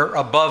that we're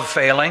above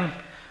failing.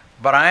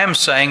 But I am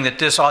saying that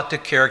this ought to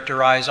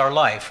characterize our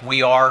life.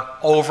 We are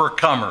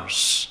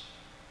overcomers.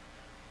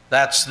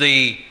 That's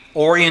the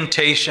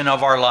orientation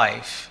of our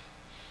life.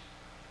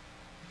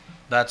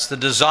 That's the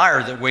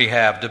desire that we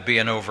have to be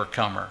an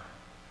overcomer.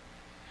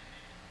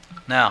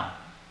 Now,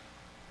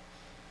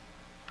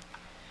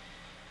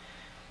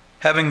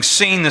 having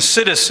seen the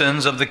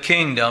citizens of the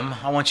kingdom,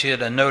 I want you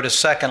to notice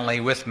secondly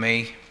with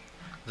me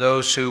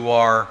those who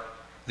are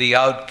the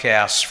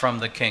outcasts from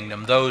the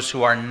kingdom, those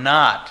who are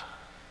not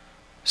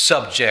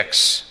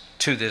subjects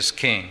to this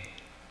king.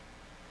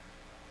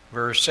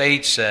 Verse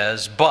 8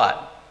 says,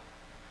 "But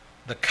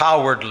the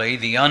cowardly,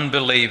 the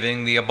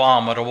unbelieving, the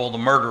abominable, the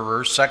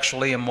murderers,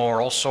 sexually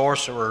immoral,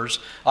 sorcerers,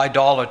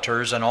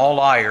 idolaters, and all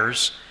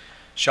liars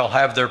shall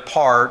have their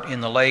part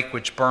in the lake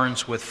which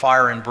burns with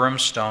fire and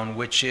brimstone,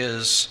 which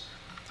is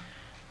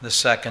the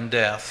second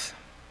death."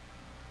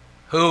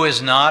 Who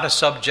is not a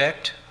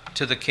subject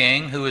to the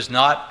king? Who is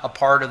not a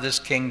part of this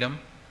kingdom?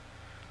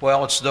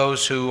 Well, it's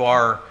those who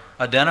are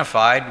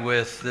identified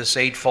with this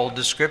eightfold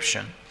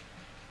description.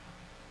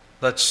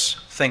 Let's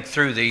think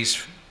through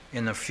these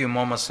in the few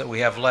moments that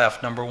we have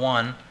left. Number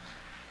one,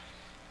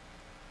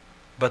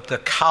 but the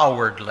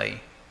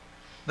cowardly.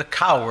 The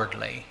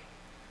cowardly.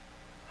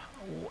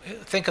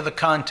 Think of the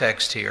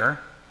context here.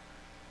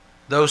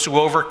 Those who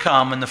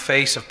overcome in the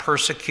face of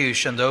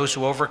persecution, those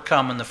who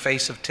overcome in the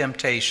face of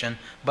temptation,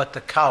 but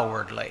the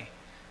cowardly.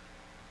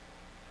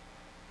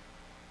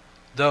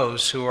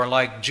 Those who are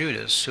like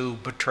Judas, who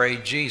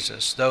betrayed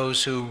Jesus.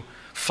 Those who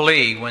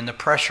flee when the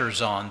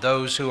pressure's on.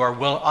 Those who are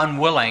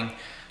unwilling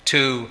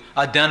to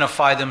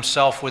identify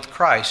themselves with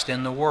Christ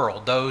in the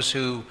world. Those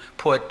who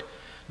put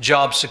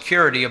job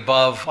security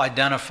above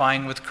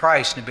identifying with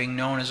Christ and being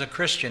known as a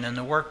Christian in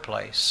the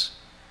workplace.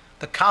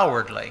 The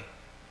cowardly.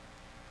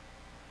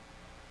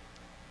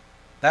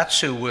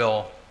 That's who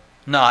will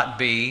not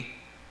be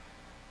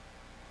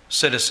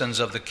citizens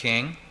of the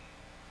king.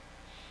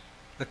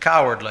 The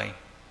cowardly.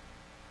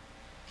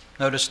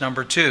 Notice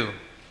number two,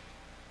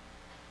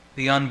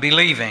 the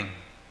unbelieving.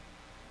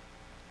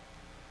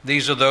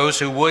 These are those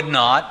who would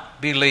not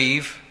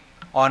believe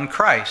on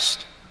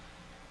Christ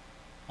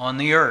on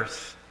the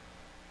earth.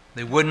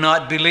 They would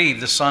not believe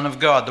the Son of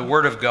God, the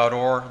Word of God,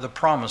 or the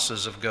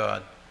promises of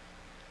God.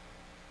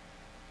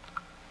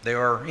 They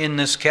are in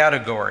this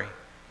category.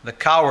 The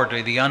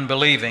cowardly, the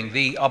unbelieving,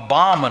 the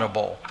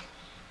abominable.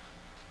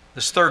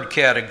 This third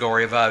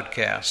category of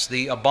outcasts,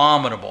 the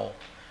abominable.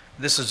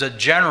 This is a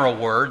general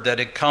word that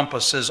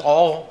encompasses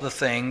all the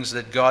things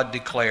that God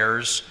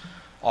declares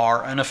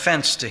are an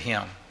offense to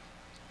Him.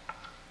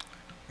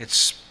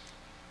 It's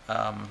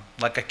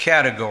like a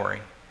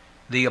category.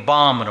 The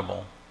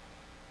abominable.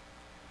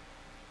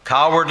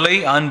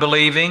 Cowardly,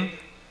 unbelieving,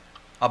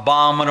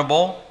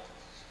 abominable.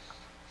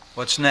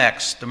 What's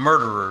next? The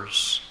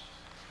murderers.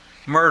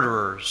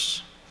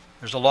 Murderers.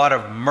 There's a lot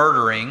of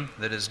murdering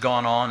that has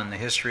gone on in the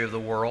history of the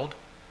world.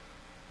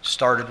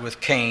 Started with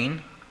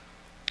Cain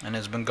and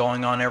has been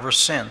going on ever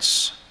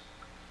since.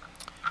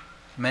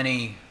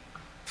 Many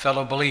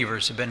fellow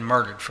believers have been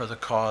murdered for the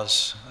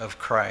cause of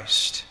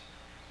Christ.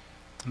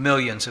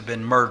 Millions have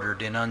been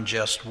murdered in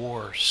unjust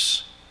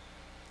wars.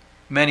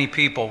 Many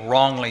people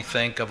wrongly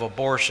think of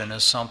abortion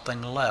as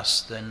something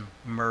less than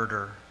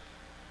murder.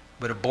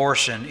 But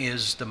abortion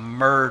is the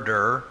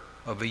murder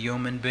of a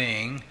human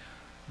being,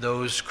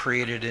 those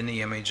created in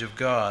the image of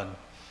God.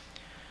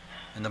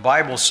 And the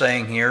Bible's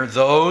saying here,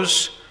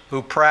 those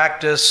who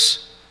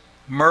practice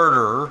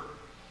murder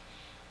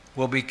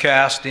will be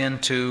cast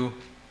into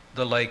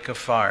the lake of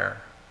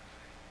fire.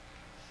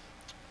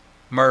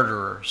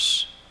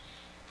 Murderers.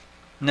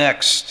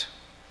 Next,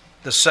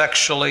 the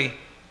sexually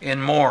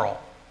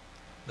immoral.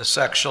 The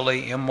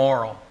sexually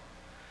immoral.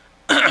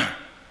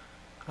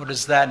 What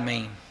does that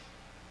mean?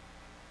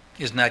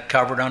 Isn't that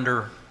covered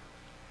under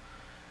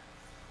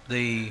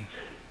the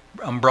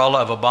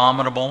umbrella of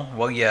abominable?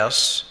 Well,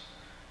 yes.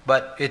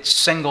 But it's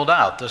singled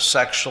out, the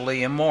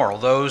sexually immoral.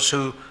 Those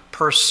who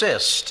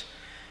persist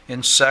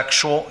in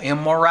sexual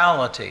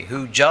immorality,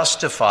 who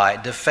justify,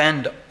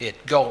 defend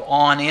it, go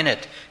on in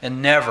it,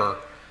 and never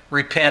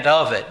repent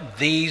of it.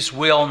 These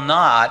will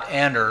not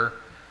enter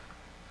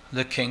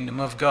the kingdom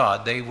of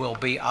God. They will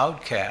be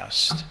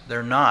outcast.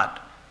 They're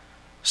not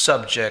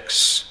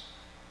subjects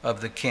of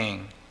the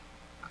king.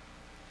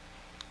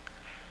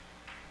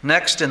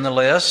 Next in the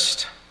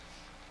list,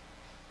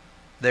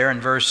 there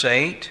in verse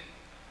 8,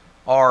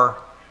 are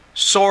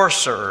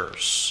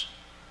sorcerers.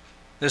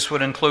 This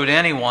would include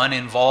anyone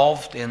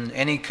involved in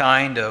any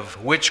kind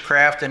of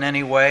witchcraft in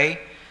any way,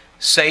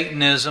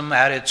 Satanism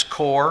at its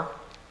core.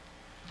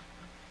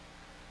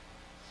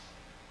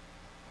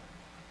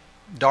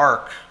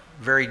 Dark,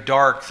 very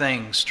dark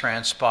things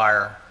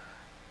transpire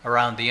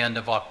around the end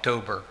of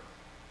October,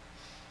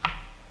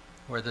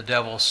 where the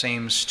devil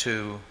seems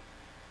to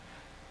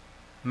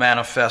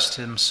manifest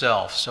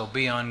himself. So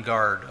be on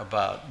guard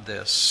about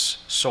this.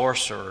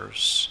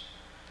 Sorcerers.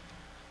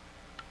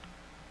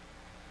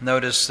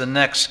 Notice the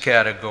next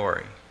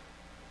category.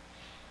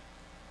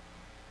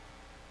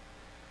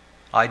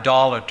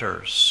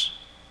 Idolaters.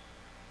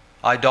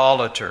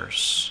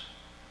 Idolaters.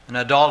 An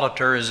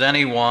idolater is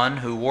anyone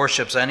who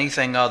worships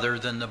anything other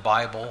than the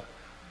Bible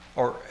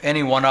or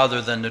anyone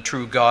other than the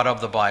true God of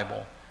the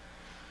Bible.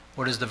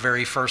 What is the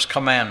very first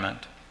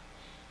commandment?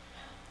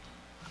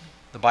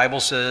 The Bible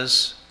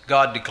says,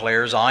 God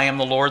declares, I am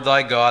the Lord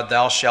thy God,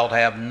 thou shalt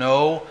have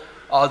no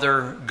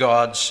other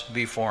gods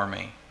before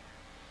me.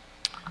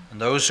 And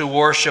those who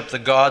worship the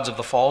gods of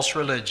the false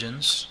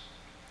religions,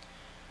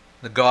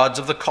 The gods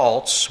of the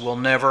cults will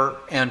never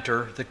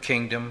enter the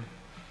kingdom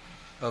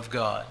of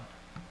God.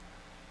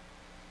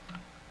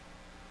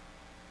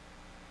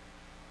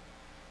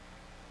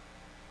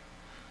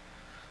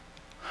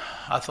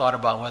 I thought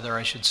about whether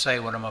I should say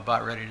what I'm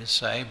about ready to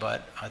say,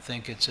 but I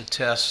think it's a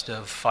test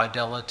of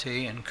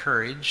fidelity and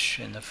courage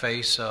in the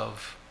face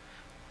of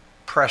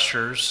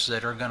pressures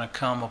that are going to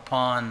come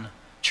upon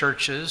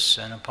churches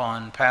and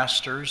upon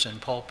pastors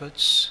and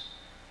pulpits.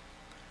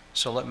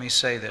 So let me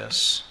say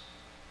this.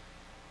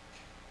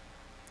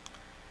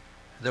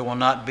 There will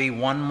not be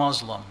one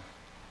Muslim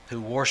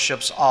who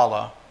worships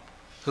Allah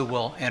who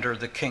will enter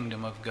the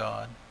kingdom of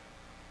God.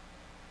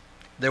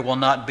 There will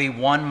not be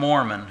one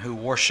Mormon who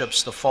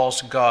worships the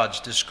false gods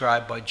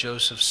described by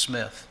Joseph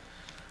Smith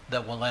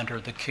that will enter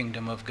the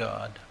kingdom of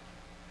God.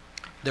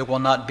 There will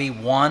not be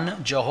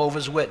one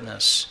Jehovah's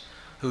Witness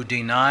who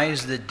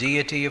denies the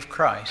deity of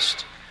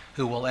Christ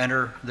who will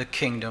enter the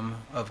kingdom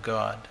of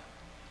God.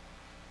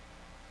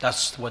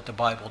 That's what the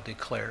Bible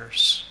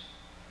declares.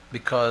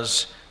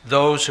 Because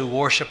those who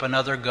worship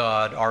another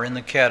god are in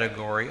the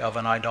category of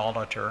an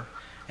idolater.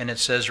 And it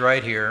says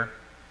right here,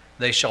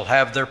 they shall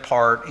have their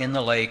part in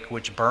the lake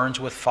which burns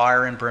with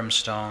fire and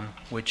brimstone,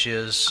 which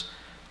is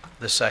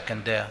the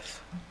second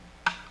death.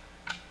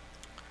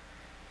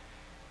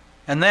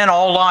 And then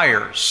all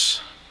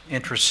liars.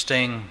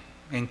 Interesting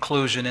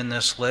inclusion in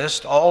this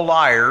list. All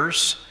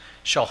liars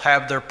shall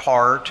have their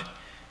part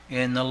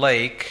in the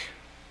lake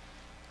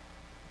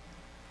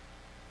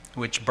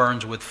which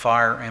burns with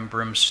fire and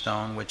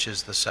brimstone, which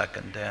is the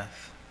second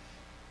death.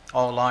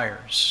 All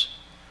liars.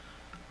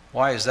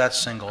 Why is that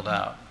singled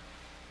out?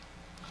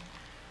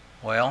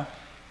 Well,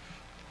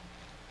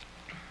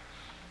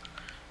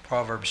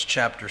 Proverbs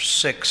chapter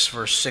 6,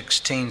 verse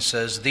 16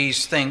 says,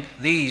 These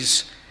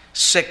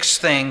 6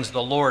 things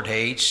the Lord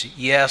hates,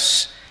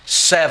 yes,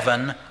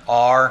 7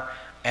 are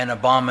an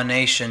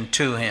abomination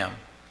to him.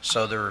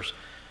 So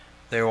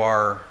there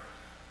are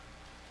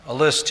a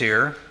list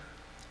here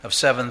of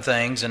 7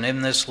 things, and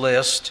in this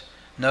list,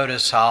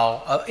 notice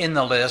how in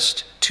the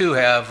list 2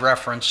 have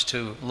reference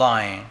to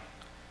lying.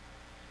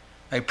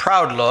 A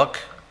proud look,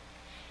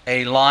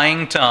 a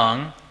lying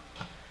tongue,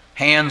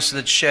 hands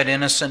that shed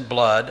innocent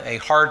blood, a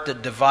heart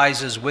that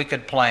devises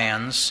wicked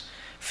plans,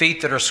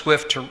 feet that are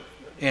swift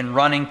in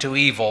running to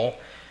evil,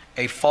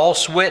 a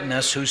false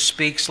witness who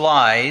speaks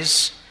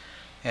lies,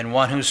 and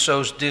one who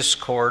sows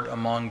discord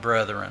among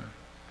brethren.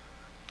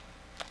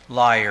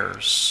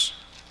 Liars.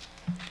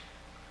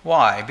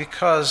 Why?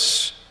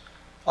 Because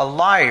a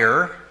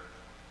liar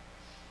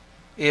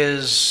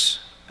is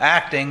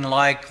acting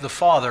like the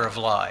father of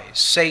lies.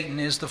 Satan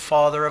is the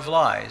father of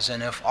lies.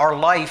 And if our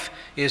life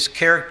is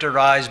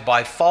characterized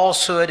by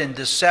falsehood and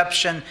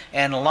deception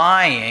and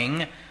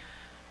lying,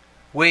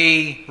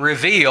 we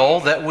reveal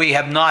that we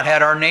have not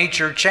had our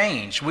nature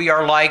changed. We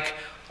are like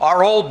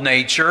our old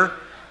nature,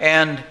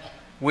 and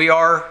we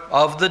are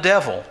of the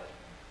devil.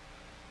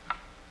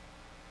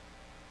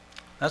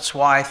 That's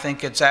why I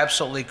think it's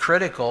absolutely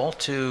critical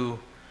to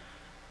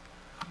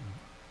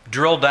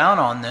drill down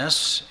on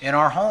this in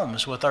our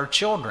homes with our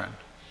children.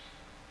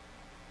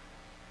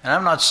 And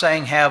I'm not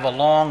saying have a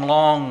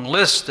long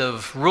list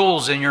of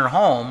rules in your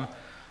home,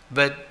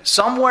 but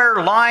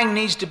somewhere lying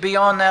needs to be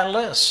on that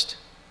list.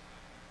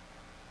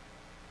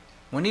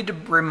 We need to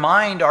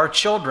remind our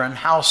children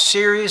how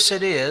serious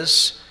it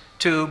is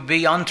to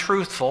be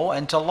untruthful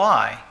and to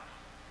lie.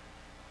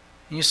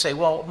 And you say,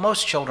 well,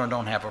 most children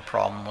don't have a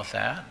problem with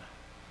that.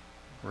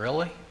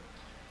 Really?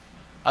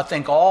 I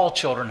think all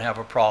children have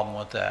a problem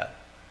with that.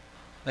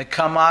 They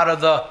come out of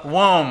the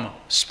womb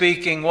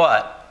speaking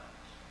what?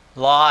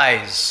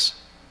 Lies,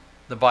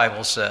 the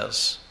Bible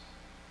says.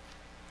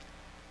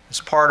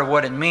 It's part of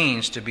what it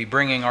means to be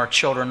bringing our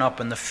children up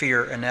in the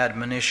fear and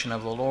admonition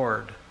of the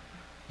Lord.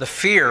 The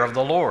fear of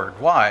the Lord.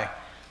 Why?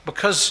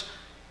 Because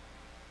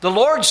the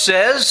Lord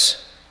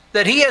says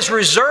that He has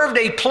reserved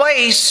a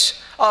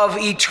place of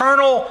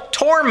eternal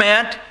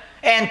torment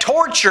and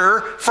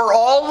torture for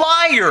all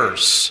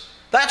liars.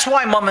 That's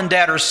why Mom and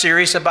Dad are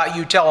serious about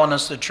you telling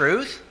us the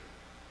truth.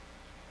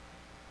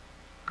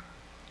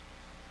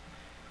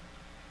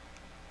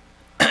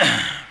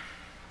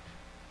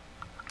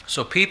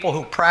 So people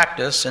who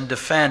practice and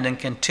defend and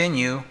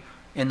continue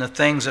in the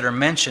things that are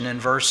mentioned in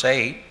verse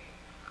 8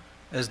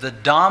 as the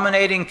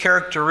dominating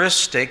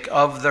characteristic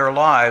of their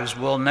lives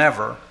will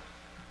never,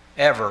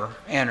 ever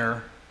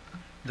enter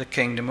the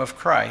kingdom of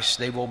Christ.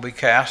 They will be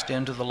cast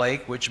into the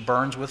lake which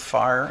burns with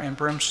fire and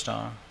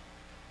brimstone.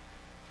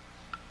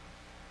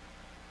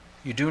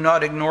 You do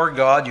not ignore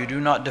God, you do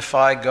not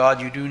defy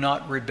God, you do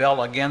not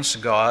rebel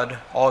against God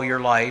all your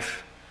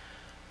life,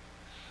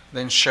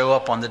 then show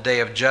up on the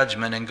day of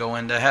judgment and go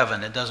into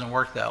heaven. It doesn't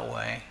work that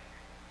way.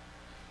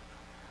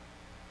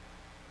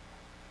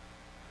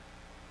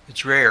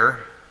 It's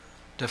rare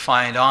to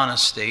find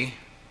honesty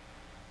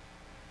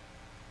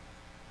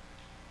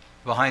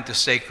behind the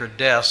sacred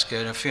desk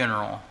at a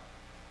funeral.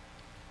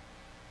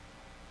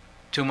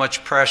 Too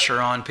much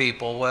pressure on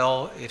people.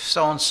 Well, if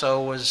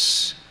so-and-so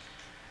was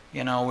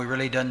we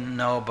really didn't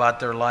know about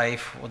their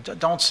life. Well,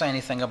 don't say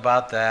anything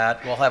about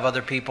that. We'll have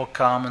other people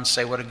come and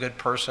say what a good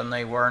person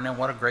they were and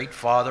what a great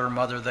father or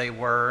mother they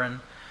were.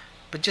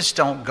 But just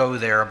don't go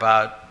there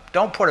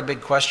don't put a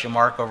big question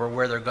mark over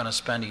where they're going to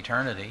spend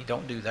eternity.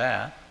 Don't do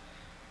that.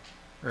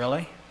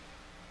 Really?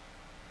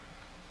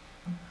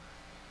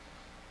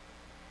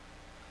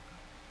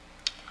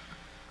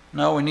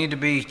 No, we need to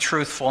be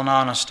truthful and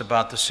honest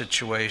about the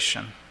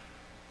situation.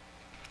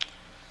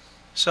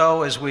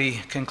 So, as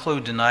we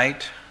conclude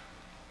tonight,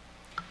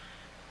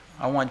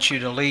 I want you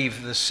to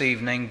leave this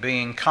evening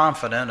being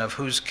confident of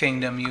whose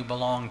kingdom you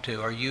belong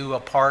to. Are you a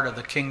part of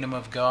the kingdom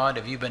of God?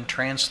 Have you been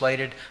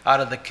translated out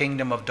of the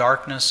kingdom of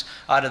darkness,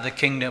 out of the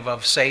kingdom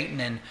of Satan,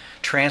 and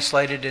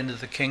translated into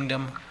the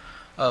kingdom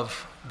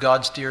of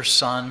God's dear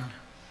Son?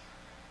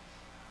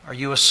 Are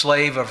you a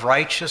slave of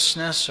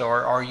righteousness,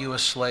 or are you a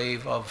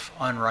slave of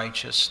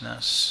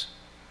unrighteousness?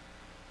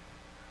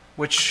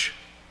 Which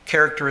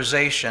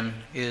characterization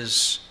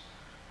is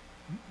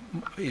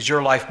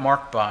your life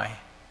marked by?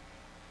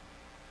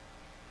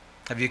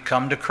 Have you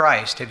come to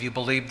Christ? Have you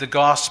believed the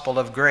gospel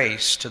of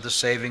grace to the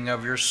saving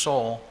of your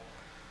soul?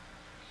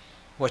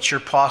 What's your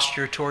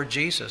posture toward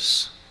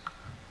Jesus?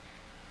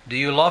 Do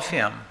you love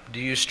Him? Do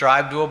you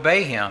strive to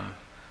obey Him?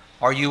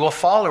 Are you a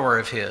follower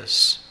of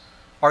His?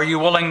 Are you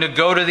willing to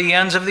go to the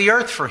ends of the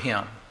earth for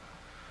Him?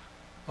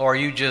 Or are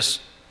you just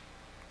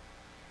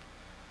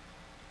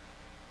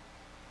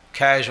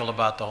casual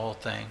about the whole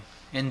thing,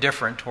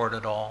 indifferent toward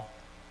it all?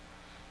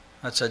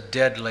 That's a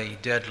deadly,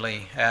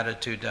 deadly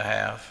attitude to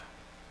have.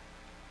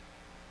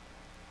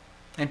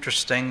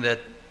 Interesting that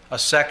a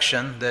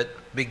section that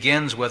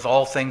begins with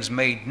all things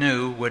made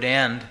new would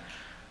end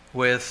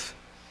with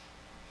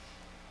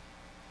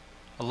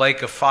a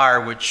lake of fire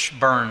which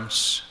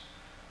burns,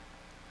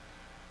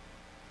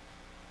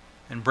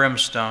 and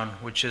brimstone,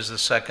 which is the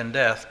second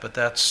death. But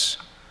that's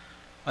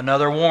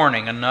another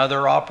warning,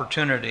 another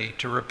opportunity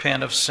to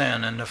repent of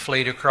sin and to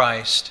flee to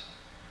Christ.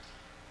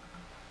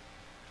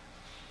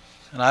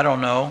 And I don't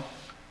know,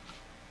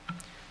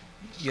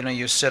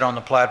 you sit on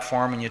the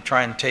platform and you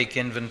try and take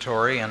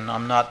inventory, and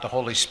I'm not the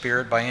Holy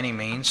Spirit by any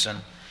means, and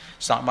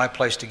it's not my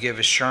place to give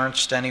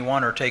assurance to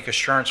anyone or take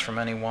assurance from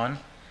anyone.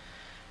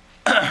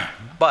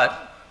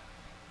 But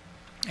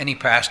any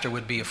pastor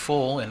would be a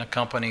fool in a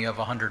company of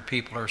 100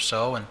 people or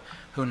so, and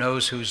who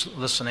knows who's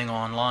listening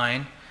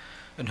online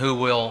and who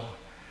will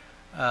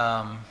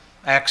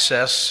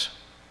access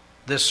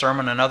this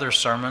sermon and other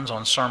sermons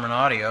on sermon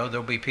audio.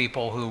 There'll be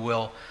people who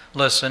will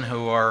listen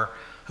who are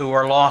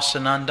lost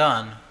and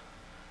undone,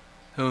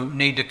 who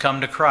need to come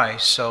to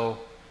Christ. So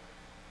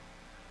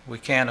we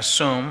can't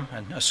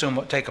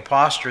take a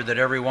posture that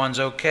everyone's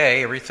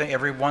okay,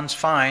 everyone's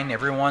fine,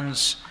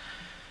 everyone's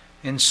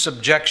in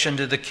subjection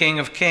to the King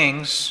of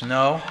Kings.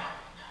 No,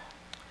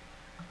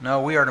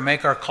 we are to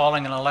make our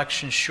calling and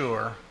election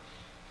sure.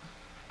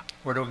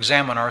 We're to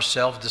examine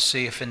ourselves to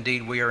see if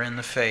indeed we are in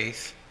the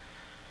faith.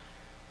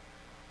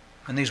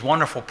 And these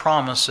wonderful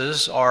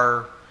promises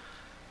are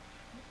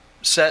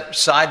set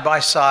side by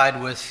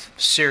side with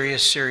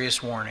serious,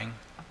 serious warning.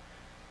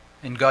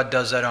 And God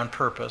does that on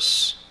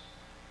purpose,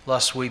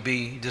 lest we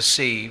be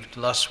deceived,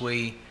 lest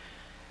we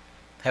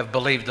have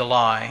believed a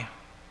lie.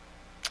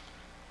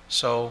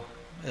 So,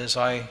 as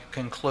I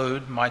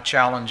conclude, my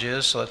challenge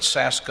is, let's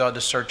ask God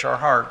to search our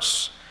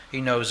hearts.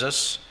 He knows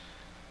us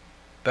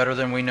better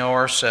than we know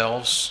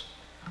ourselves.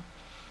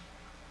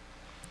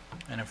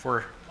 And if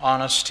we're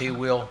honest, He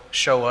will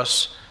show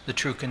us the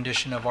true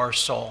condition of our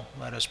soul.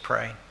 Let us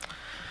pray.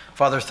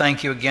 Father,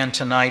 thank you again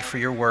tonight for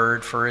your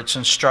word, for its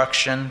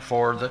instruction,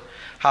 for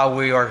how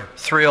we are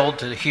thrilled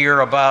to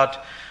hear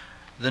about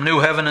the new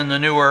heaven and the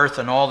new earth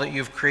and all that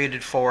you've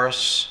created for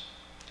us.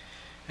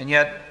 And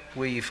yet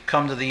we've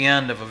come to the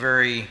end of a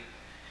very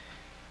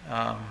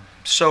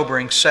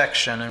sobering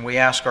section, and we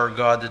ask our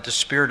God that the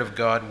Spirit of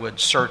God would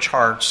search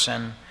hearts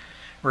and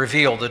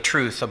reveal the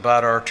truth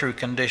about our true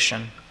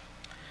condition.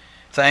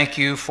 Thank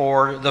you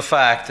for the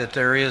fact that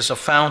there is a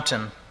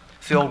fountain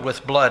filled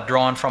with blood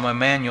drawn from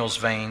Emmanuel's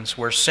veins,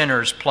 where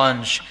sinners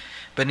plunge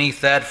beneath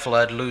that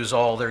flood, lose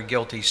all their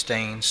guilty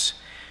stains.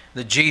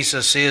 That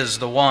Jesus is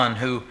the one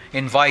who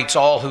invites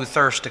all who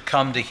thirst to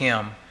come to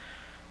Him,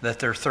 that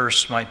their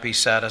thirst might be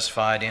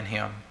satisfied in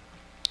Him.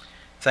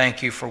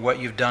 Thank you for what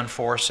you've done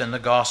for us in the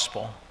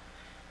gospel.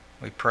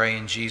 We pray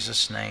in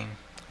Jesus' name.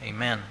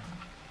 Amen.